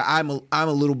that's where I'm a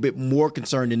little bit more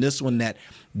concerned in this one, that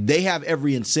they have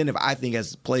every incentive, I think,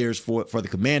 as players for the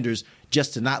Commanders,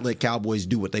 just to not let Cowboys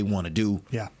do what they want to do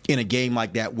in a game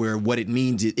like that, where what it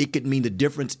means is it could mean the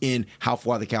difference in how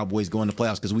far the Cowboys go in the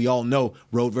playoffs, because we all know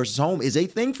road versus home is a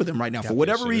thing for them right now. For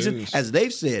whatever reason, as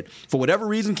they've said, for whatever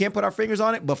reason, can't put our fingers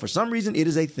on it, but for some reason it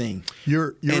is a thing.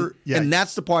 And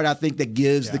that's the part I think that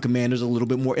gives the Commanders a little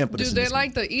bit more impetus. Do they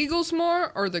like the Eagles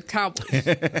more or the Cowboys?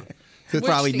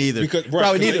 Probably neither.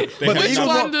 Probably neither. But the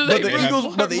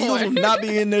Eagles will not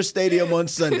be in their stadium on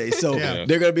Sunday. So they're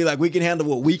going to be like, we can handle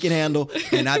what we can handle.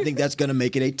 And I think that's going to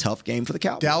make it a tough game for the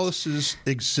Cowboys. Dallas's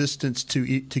existence to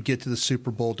get to the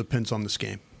Super Bowl depends on this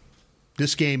game.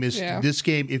 This game is this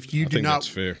game. If you do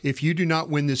not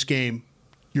win this game,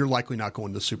 you're likely not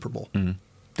going to the Super Bowl. Mm-hmm.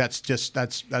 That's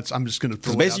I'm just going to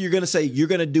throw it out. Basically, you're going to say you're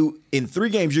going to do in 3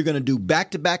 games. You're going to do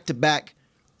back to back to back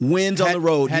wins on the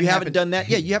road. You haven't done that.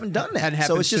 Yeah, you haven't done that.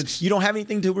 So it's just you don't have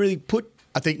anything to really put.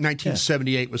 I think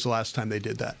 1978 was the last time they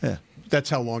did that. Yeah. That's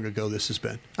how long ago this has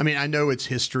been. I mean, I know it's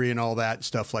history and all that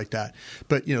stuff like that,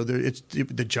 but it's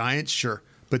the Giants, sure.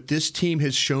 But this team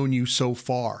has shown you so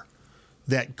far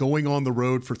that going on the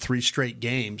road for 3 straight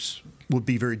games would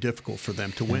be very difficult for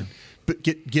them to win. But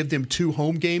give them 2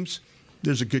 home games,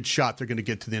 there's a good shot they're going to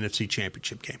get to the NFC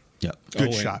Championship game. Yep.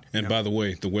 Good shot. And by the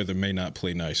way, the weather may not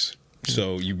play nice.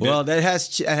 So that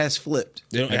has flipped.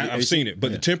 I've seen it,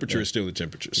 but the temperature is still the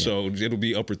temperature. Yeah. So it'll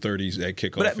be upper 30s at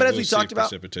kickoff. But as we talked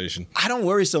about, I don't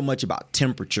worry so much about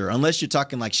temperature unless you're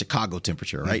talking like Chicago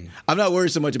temperature, right? Mm-hmm. I'm not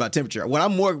worried so much about temperature. What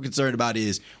I'm more concerned about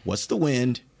is what's the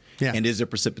wind. Yeah. And is there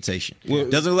precipitation? Well,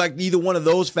 doesn't look like either one of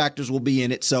those factors will be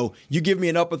in it. So you give me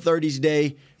an upper 30s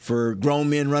day for grown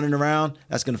men running around,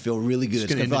 that's going to feel really good.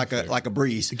 It's going to feel like a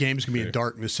breeze. The game's going to be in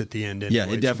darkness at the end. Anyway.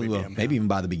 Yeah, it definitely will. Maybe even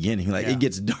by the beginning. It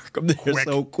gets dark up there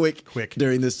so quick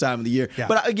during this time of the year. Yeah.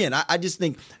 But again, I just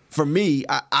think for me,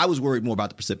 I was worried more about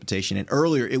the precipitation. And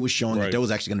earlier it was showing that there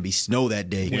was actually going to be snow that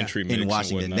day in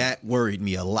Washington. That worried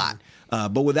me a lot.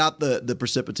 But without the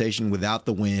precipitation, without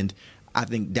the wind, I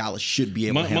think Dallas should be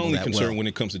able to handle that well. My only concern when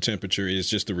it comes to temperature is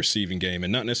just the receiving game,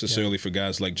 and not necessarily for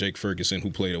guys like Jake Ferguson, who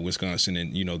played at Wisconsin,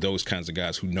 and those kinds of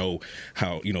guys who know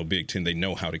how Big Ten, they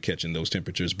know how to catch in those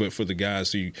temperatures. But for the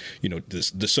guys who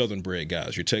the Southern bred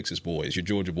guys, your Texas boys, your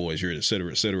Georgia boys, your et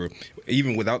cetera,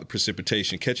 even without the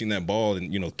precipitation, catching that ball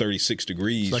in 36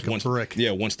 degrees, it's like a brick.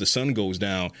 Once the sun goes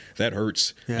down, that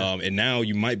hurts. Yeah. And now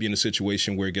you might be in a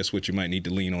situation where guess what, you might need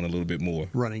to lean on a little bit more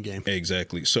running game.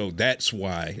 Exactly. So that's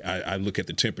why I look at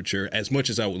the temperature as much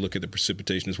as I would look at the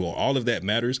precipitation as well. All of that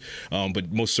matters,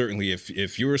 but most certainly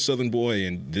if you're a Southern boy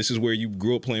and this is where you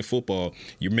grew up playing football,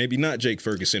 you're maybe not Jake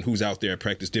Ferguson, who's out there at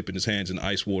practice dipping his hands in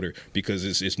ice water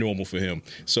because it's normal for him.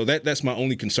 So that's my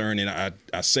only concern, and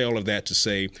I say all of that to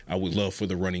say I would love for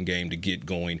the running game to get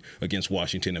going against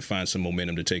Washington and find some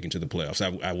momentum to take into the playoffs.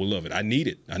 I would love it. I need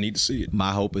it. I need to see it.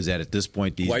 My hope is that at this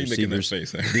point these receivers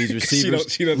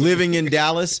she living in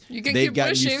Dallas, they've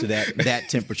gotten used to that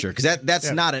temperature, because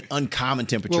that's not an uncommon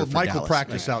temperature for Michael Dallas.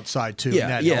 practiced outside too.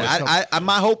 Yeah.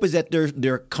 My hope is that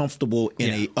they're comfortable in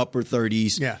a upper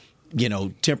 30s. Yeah.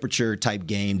 Temperature type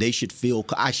game. They should feel.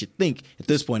 I should think at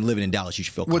this point, living in Dallas, you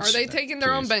should feel comfortable. Are they taking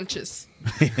their own benches?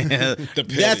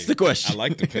 That's the question. I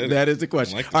like the petting. That is the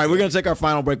question. All right, we're going to take our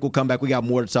final break. We'll come back. We got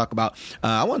more to talk about.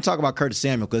 I want to talk about Curtis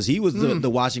Samuel, because he was the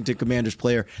Washington Commanders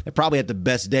player that probably had the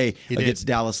best day against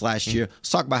Dallas last year. Let's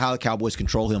talk about how the Cowboys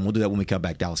control him. We'll do that when we come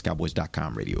back.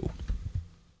 DallasCowboys.com radio.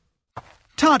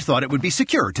 Todd thought it would be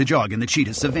secure to jog in the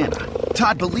cheetah savanna.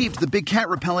 Todd believed the big cat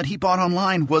repellent he bought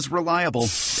online was reliable.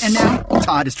 And now,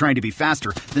 Todd is trying to be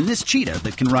faster than this cheetah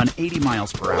that can run 80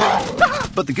 miles per hour.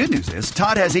 But the good news is,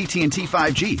 Todd has AT&T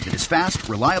 5G that is fast,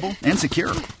 reliable, and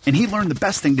secure. And he learned the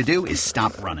best thing to do is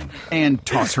stop running and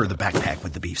toss her the backpack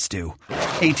with the beef stew.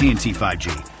 AT&T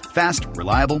 5G. Fast,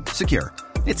 reliable, secure.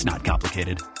 It's not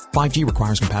complicated. 5G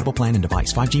requires compatible plan and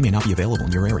device. 5G may not be available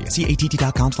in your area. See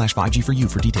att.com/5G for you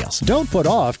for details. Don't put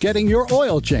off getting your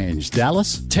oil changed,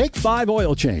 Dallas. Take 5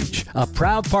 Oil Change, a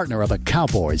proud partner of the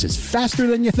Cowboys, is faster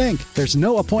than you think. There's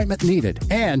no appointment needed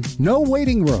and no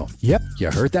waiting room. Yep,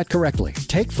 you heard that correctly.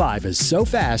 Take 5 is so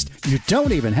fast, you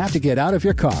don't even have to get out of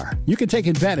your car. You can take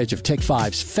advantage of Take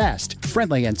 5's fast,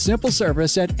 friendly, and simple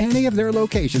service at any of their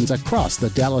locations across the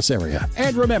Dallas area.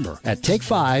 And remember, at Take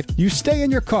 5, you stay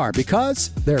in your car because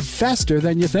they're faster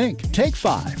than you think. Take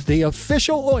 5, the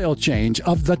official oil change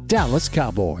of the Dallas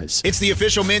Cowboys. It's the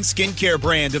official men's skincare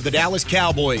brand of the Dallas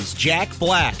Cowboys, Jack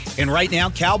Black. And right now,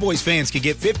 Cowboys fans can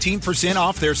get 15%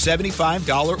 off their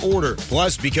 $75 order.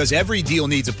 Plus, because every deal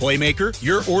needs a playmaker,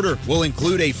 your order will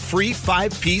include a free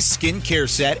 5-piece skincare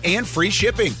set and free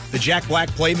shipping. The Jack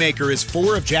Black Playmaker is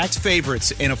 4 of Jack's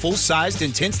favorites and a full-sized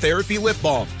intense therapy lip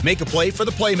balm. Make a play for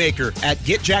the playmaker at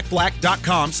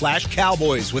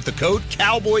getjackblack.com/Cowboys with the code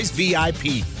CowboysVIP.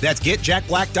 That's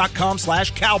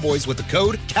getjackblack.com/Cowboys with the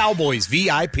code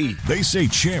CowboysVIP. They say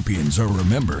champions are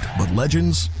remembered, but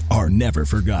legends are never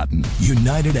forgotten.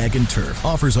 United Ag and Turf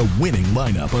offers a winning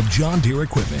lineup of John Deere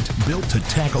equipment built to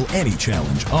tackle any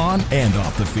challenge on and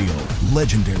off the field.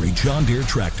 Legendary John Deere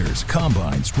tractors,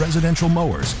 combines, residential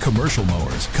mowers, commercial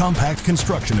mowers, compact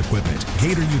construction equipment,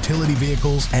 Gator utility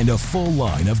vehicles, and a full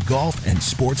line of golf and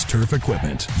sports turf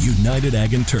equipment. United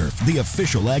Ag and Turf, the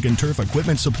official Ag and Turf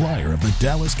equipment supplier of the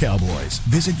Dallas Cowboys.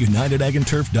 Visit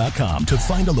UnitedAgAndTurf.com to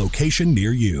find a location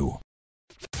near you.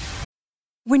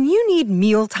 When you need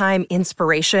mealtime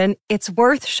inspiration, it's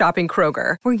worth shopping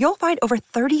Kroger, where you'll find over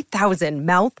 30,000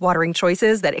 mouth-watering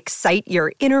choices that excite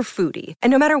your inner foodie. And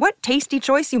no matter what tasty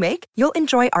choice you make, you'll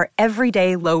enjoy our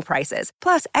everyday low prices,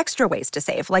 plus extra ways to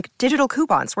save, like digital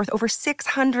coupons worth over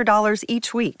 $600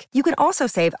 each week. You can also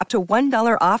save up to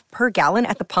 $1 off per gallon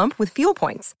at the pump with fuel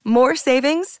points. More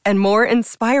savings and more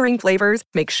inspiring flavors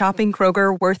make shopping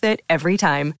Kroger worth it every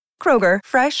time. Kroger,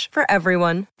 fresh for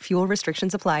everyone. Fuel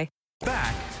restrictions apply.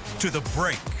 Back to the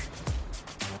break.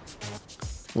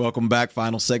 Welcome back.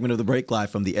 Final segment of the break, live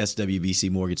from the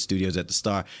SWBC Mortgage Studios at the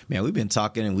Star. Man, we've been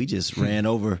talking and we just ran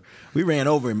over. We ran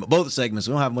over in both segments.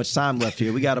 We don't have much time left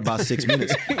here. We got about 6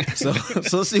 minutes. So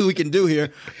let's see what we can do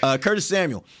here. Curtis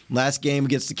Samuel, last game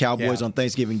against the Cowboys on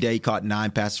Thanksgiving Day, he caught 9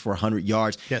 passes for 100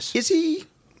 yards. Yes. Is he?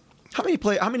 How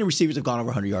many receivers have gone over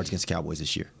 100 yards against the Cowboys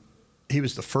this year? He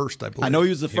was the first, I believe. I know he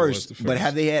was the first, but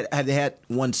have they had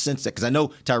one since that? Because I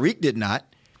know Tyreek did not.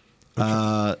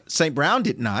 St. Brown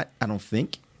did not, I don't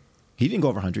think. He didn't go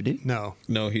over 100, did he? No,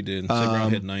 he didn't. St.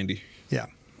 Brown had 90. Yeah.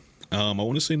 I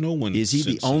want to say no one. Is he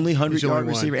the only 100-yard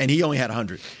receiver? And he only had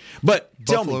 100. But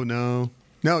Buffalo, no,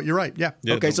 you're right. Yeah.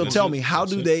 Okay, so tell me, how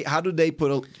do they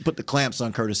put the clamps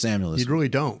on Curtis Samuel? You really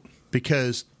don't,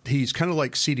 because he's kind of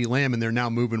like CeeDee Lamb, and they're now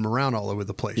moving him around all over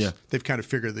the place. Yeah. They've kind of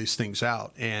figured these things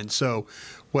out. And so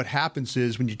what happens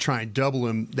is when you try and double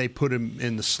him, they put him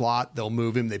in the slot, they'll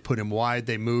move him. They put him wide,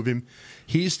 they move him.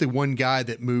 He's the one guy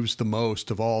that moves the most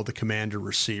of all the Commander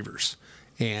receivers.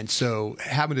 And so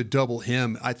having to double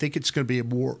him, I think it's going to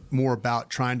be more about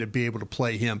trying to be able to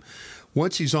play him.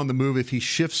 Once he's on the move, if he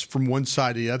shifts from one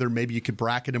side to the other, maybe you could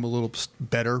bracket him a little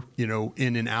better,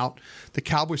 in and out. The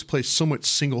Cowboys play so much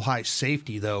single high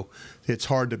safety, though, it's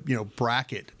hard to,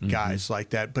 bracket guys like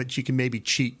that. But you can maybe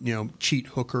cheat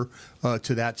Hooker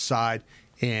to that side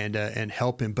and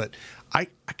help him. But I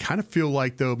kind of feel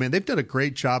like, though, man, they've done a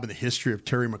great job in the history of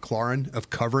Terry McLaurin of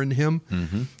covering him.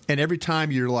 Mm-hmm. And every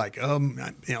time you're like,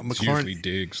 McLaurin. It's usually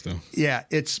Diggs, though.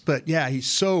 Yeah, he's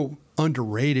so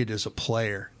underrated as a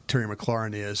player. Terry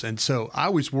McLaurin is, and so I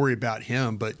always worry about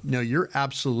him. But no, you're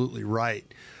absolutely right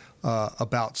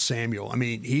about Samuel. I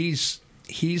mean, he's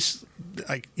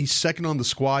second on the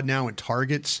squad now in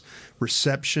targets,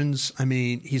 receptions. I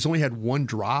mean, he's only had one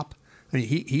drop. I mean,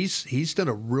 he's done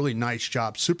a really nice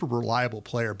job. Super reliable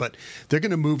player, but they're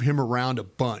going to move him around a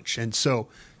bunch, and so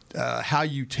how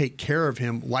you take care of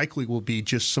him likely will be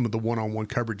just some of the one-on-one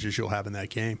coverages you'll have in that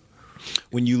game.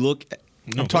 When you look at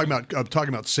I'm talking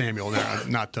about Samuel now,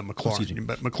 not McLaurin,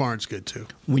 but McLaurin's good too.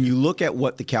 When you look at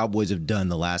what the Cowboys have done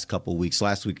the last couple of weeks,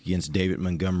 last week against David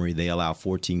Montgomery, they allowed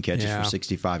 14 catches for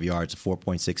 65 yards, a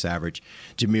 4.6 average.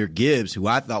 Jahmyr Gibbs, who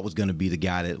I thought was going to be the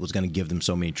guy that was going to give them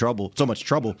so much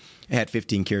trouble, had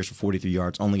 15 carries for 43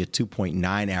 yards, only a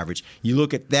 2.9 average. You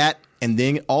look at that, and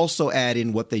then also add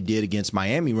in what they did against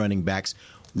Miami running backs.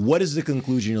 What is the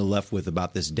conclusion you're left with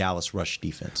about this Dallas rush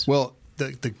defense? Well,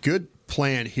 the good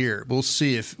plan here. We'll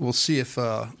see if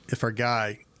our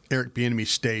guy Eric Bieniemy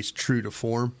stays true to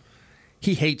form.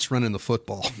 he hates running the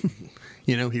football.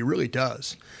 He really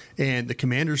does. And the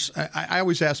Commanders, I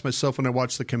always ask myself when I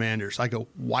watch the Commanders, I go,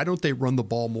 why don't they run the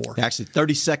ball more? Actually,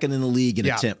 32nd in the league in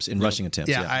attempts, in rushing attempts.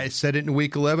 Yeah, I said it in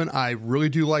Week 11. I really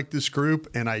do like this group,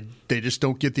 and they just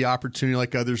don't get the opportunity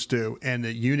like others do. And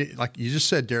the unit, like you just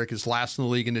said, Derek, is last in the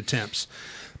league in attempts.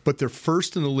 But they're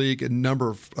first in the league in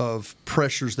number of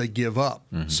pressures they give up.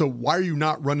 Mm-hmm. So why are you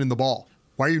not running the ball?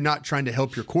 Why are you not trying to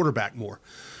help your quarterback more?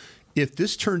 If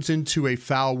this turns into a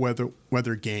foul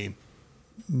weather game,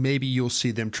 maybe you'll see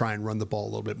them try and run the ball a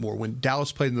little bit more. When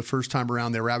Dallas played them the first time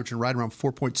around, they were averaging right around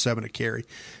 4.7 a carry.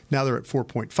 Now they're at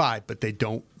 4.5, but they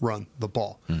don't run the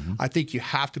ball. Mm-hmm. I think you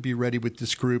have to be ready with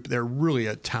this group. They're really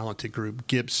a talented group.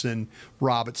 Gibson,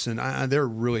 Robinson, they're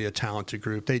really a talented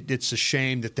group. It's a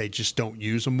shame that they just don't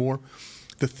use them more.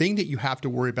 The thing that you have to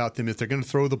worry about them, if they're going to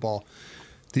throw the ball,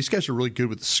 these guys are really good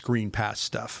with the screen pass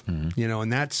stuff. Mm-hmm.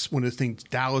 And that's one of the things,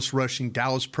 Dallas rushing,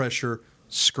 Dallas pressure,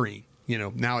 screen.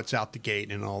 Now it's out the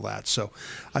gate and all that. So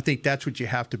I think that's what you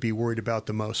have to be worried about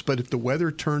the most. But if the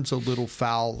weather turns a little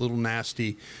foul, a little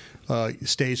nasty,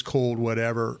 stays cold,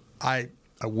 whatever, I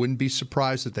wouldn't be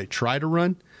surprised if they try to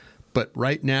run. But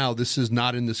right now, this is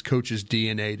not in this coach's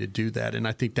DNA to do that. And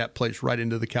I think that plays right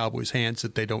into the Cowboys' hands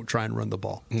that they don't try and run the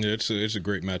ball. Yeah, it's a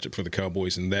great matchup for the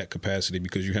Cowboys in that capacity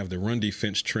because you have the run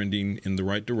defense trending in the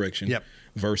right direction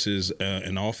versus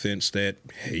an offense that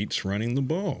hates running the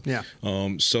ball. Yeah.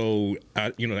 So,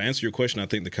 to answer your question, I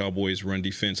think the Cowboys' run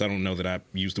defense, I don't know that I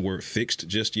use the word fixed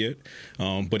just yet,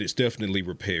 but it's definitely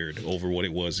repaired over what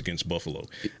it was against Buffalo.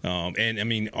 And, I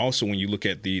mean, also when you look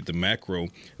at the macro,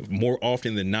 more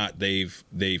often than not,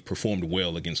 they've performed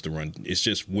well against the run. It's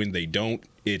just when they don't,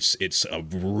 it's a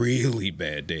really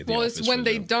bad day. Well, it's when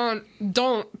they don't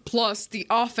plus the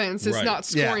offense is not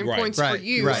scoring points for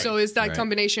you. Right. So it's that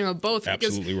combination of both.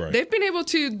 Absolutely because they've been able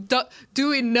to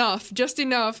do enough, just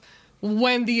enough,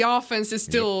 when the offense is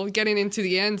still getting into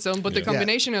the end zone. But the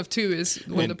combination of two is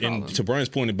when the problem. And to Brian's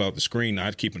point about the screen,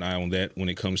 I'd keep an eye on that when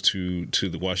it comes to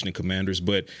the Washington Commanders.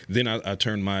 But then I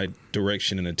turned my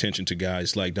direction and attention to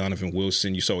guys like Donovan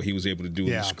Wilson. You saw what he was able to do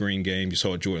in the screen game. You saw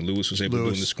what Jordan Lewis was able to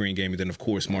do in the screen game. And then, of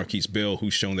course, Marquise Bell,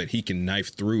 who's shown that he can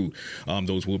knife through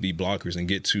those would-be blockers and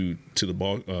get to the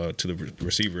ball to the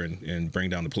receiver and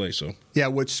bring down the play. So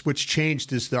what's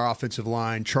changed is their offensive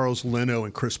line. Charles Leno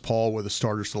and Chris Paul were the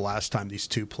starters the last time these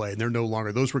two played. And they're no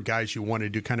longer. Those were guys you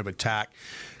wanted to kind of attack.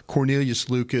 Cornelius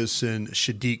Lucas and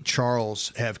Shadiq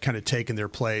Charles have kind of taken their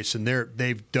place, and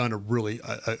they've done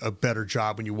a better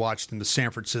job when you watch them, the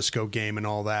San Francisco game and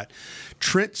all that.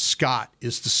 Trent Scott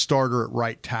is the starter at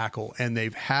right tackle, and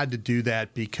they've had to do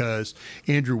that because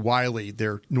Andrew Wiley,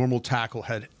 their normal tackle,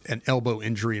 had an elbow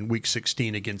injury in Week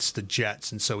 16 against the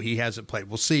Jets, and so he hasn't played.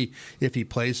 We'll see if he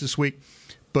plays this week.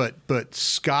 But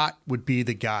Scott would be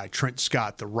the guy, Trent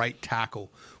Scott, the right tackle,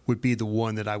 would be the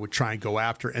one that I would try and go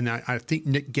after. And I think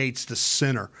Nick Gates, the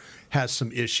center, has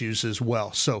some issues as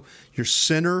well. So your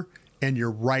center and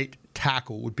your right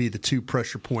tackle would be the two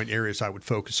pressure point areas I would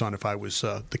focus on if I was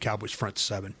the Cowboys front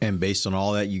seven. And based on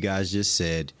all that you guys just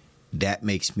said, that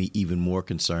makes me even more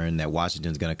concerned that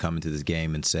Washington's going to come into this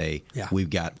game and say, we've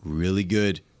got really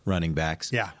good running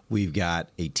backs. Yeah. We've got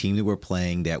a team that we're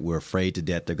playing that we're afraid to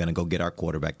death they're going to go get our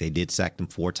quarterback. They did sack them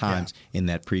 4 times in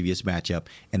that previous matchup,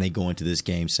 and they go into this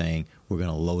game saying, we're going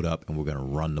to load up and we're going to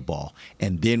run the ball.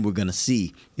 And then we're going to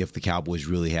see if the Cowboys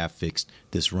really have fixed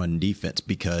this run defense,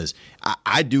 because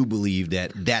I do believe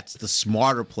that that's the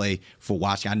smarter play for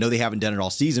Washington. I know they haven't done it all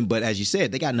season, but as you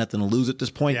said, they got nothing to lose at this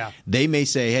point. Yeah. They may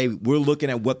say, hey, we're looking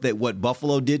at what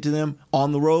Buffalo did to them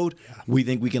on the road. Yeah. We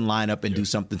think we can line up and do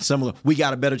something similar. We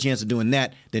got a better chance of doing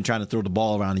that than trying to throw the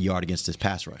ball around the yard against this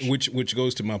pass rush. Which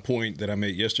goes to my point that I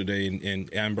made yesterday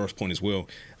and Amber's point as well.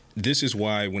 This is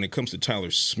why when it comes to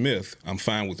Tyler Smith, I'm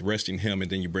fine with resting him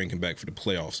and then you bring him back for the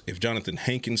playoffs. If Jonathan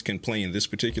Hankins can play in this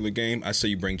particular game, I say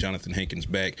you bring Jonathan Hankins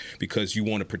back because you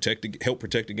want to help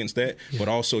protect against that, but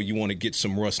also you want to get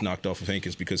some rust knocked off of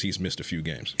Hankins because he's missed a few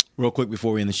games. Real quick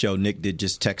before we end the show, Nick did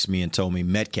just text me and told me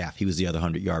Metcalf, he was the other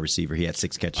 100-yard receiver. He had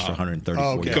 6 catches for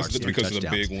 134 yards. Because of the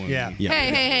big one. Yeah.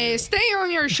 Hey, stay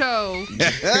on your show.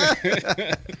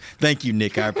 Thank you,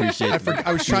 Nick. I appreciate it.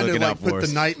 I was trying to put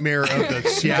the nightmare of the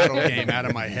Seattle game out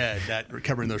of my head, that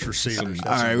covering those receivers.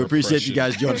 All right, we appreciate you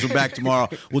guys joining us. We're back tomorrow.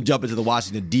 We'll jump into the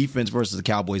Washington defense versus the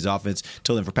Cowboys offense.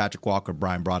 Till then, for Patrick Walker,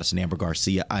 Brian Broaddus, and Amber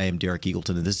Garcia, I am Derek Eagleton,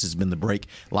 and this has been The Break,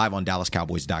 live on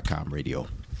DallasCowboys.com radio.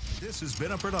 This has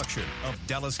been a production of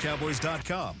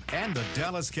DallasCowboys.com and the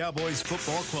Dallas Cowboys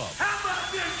Football Club. How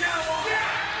about this, Cowboys?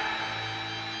 Yeah!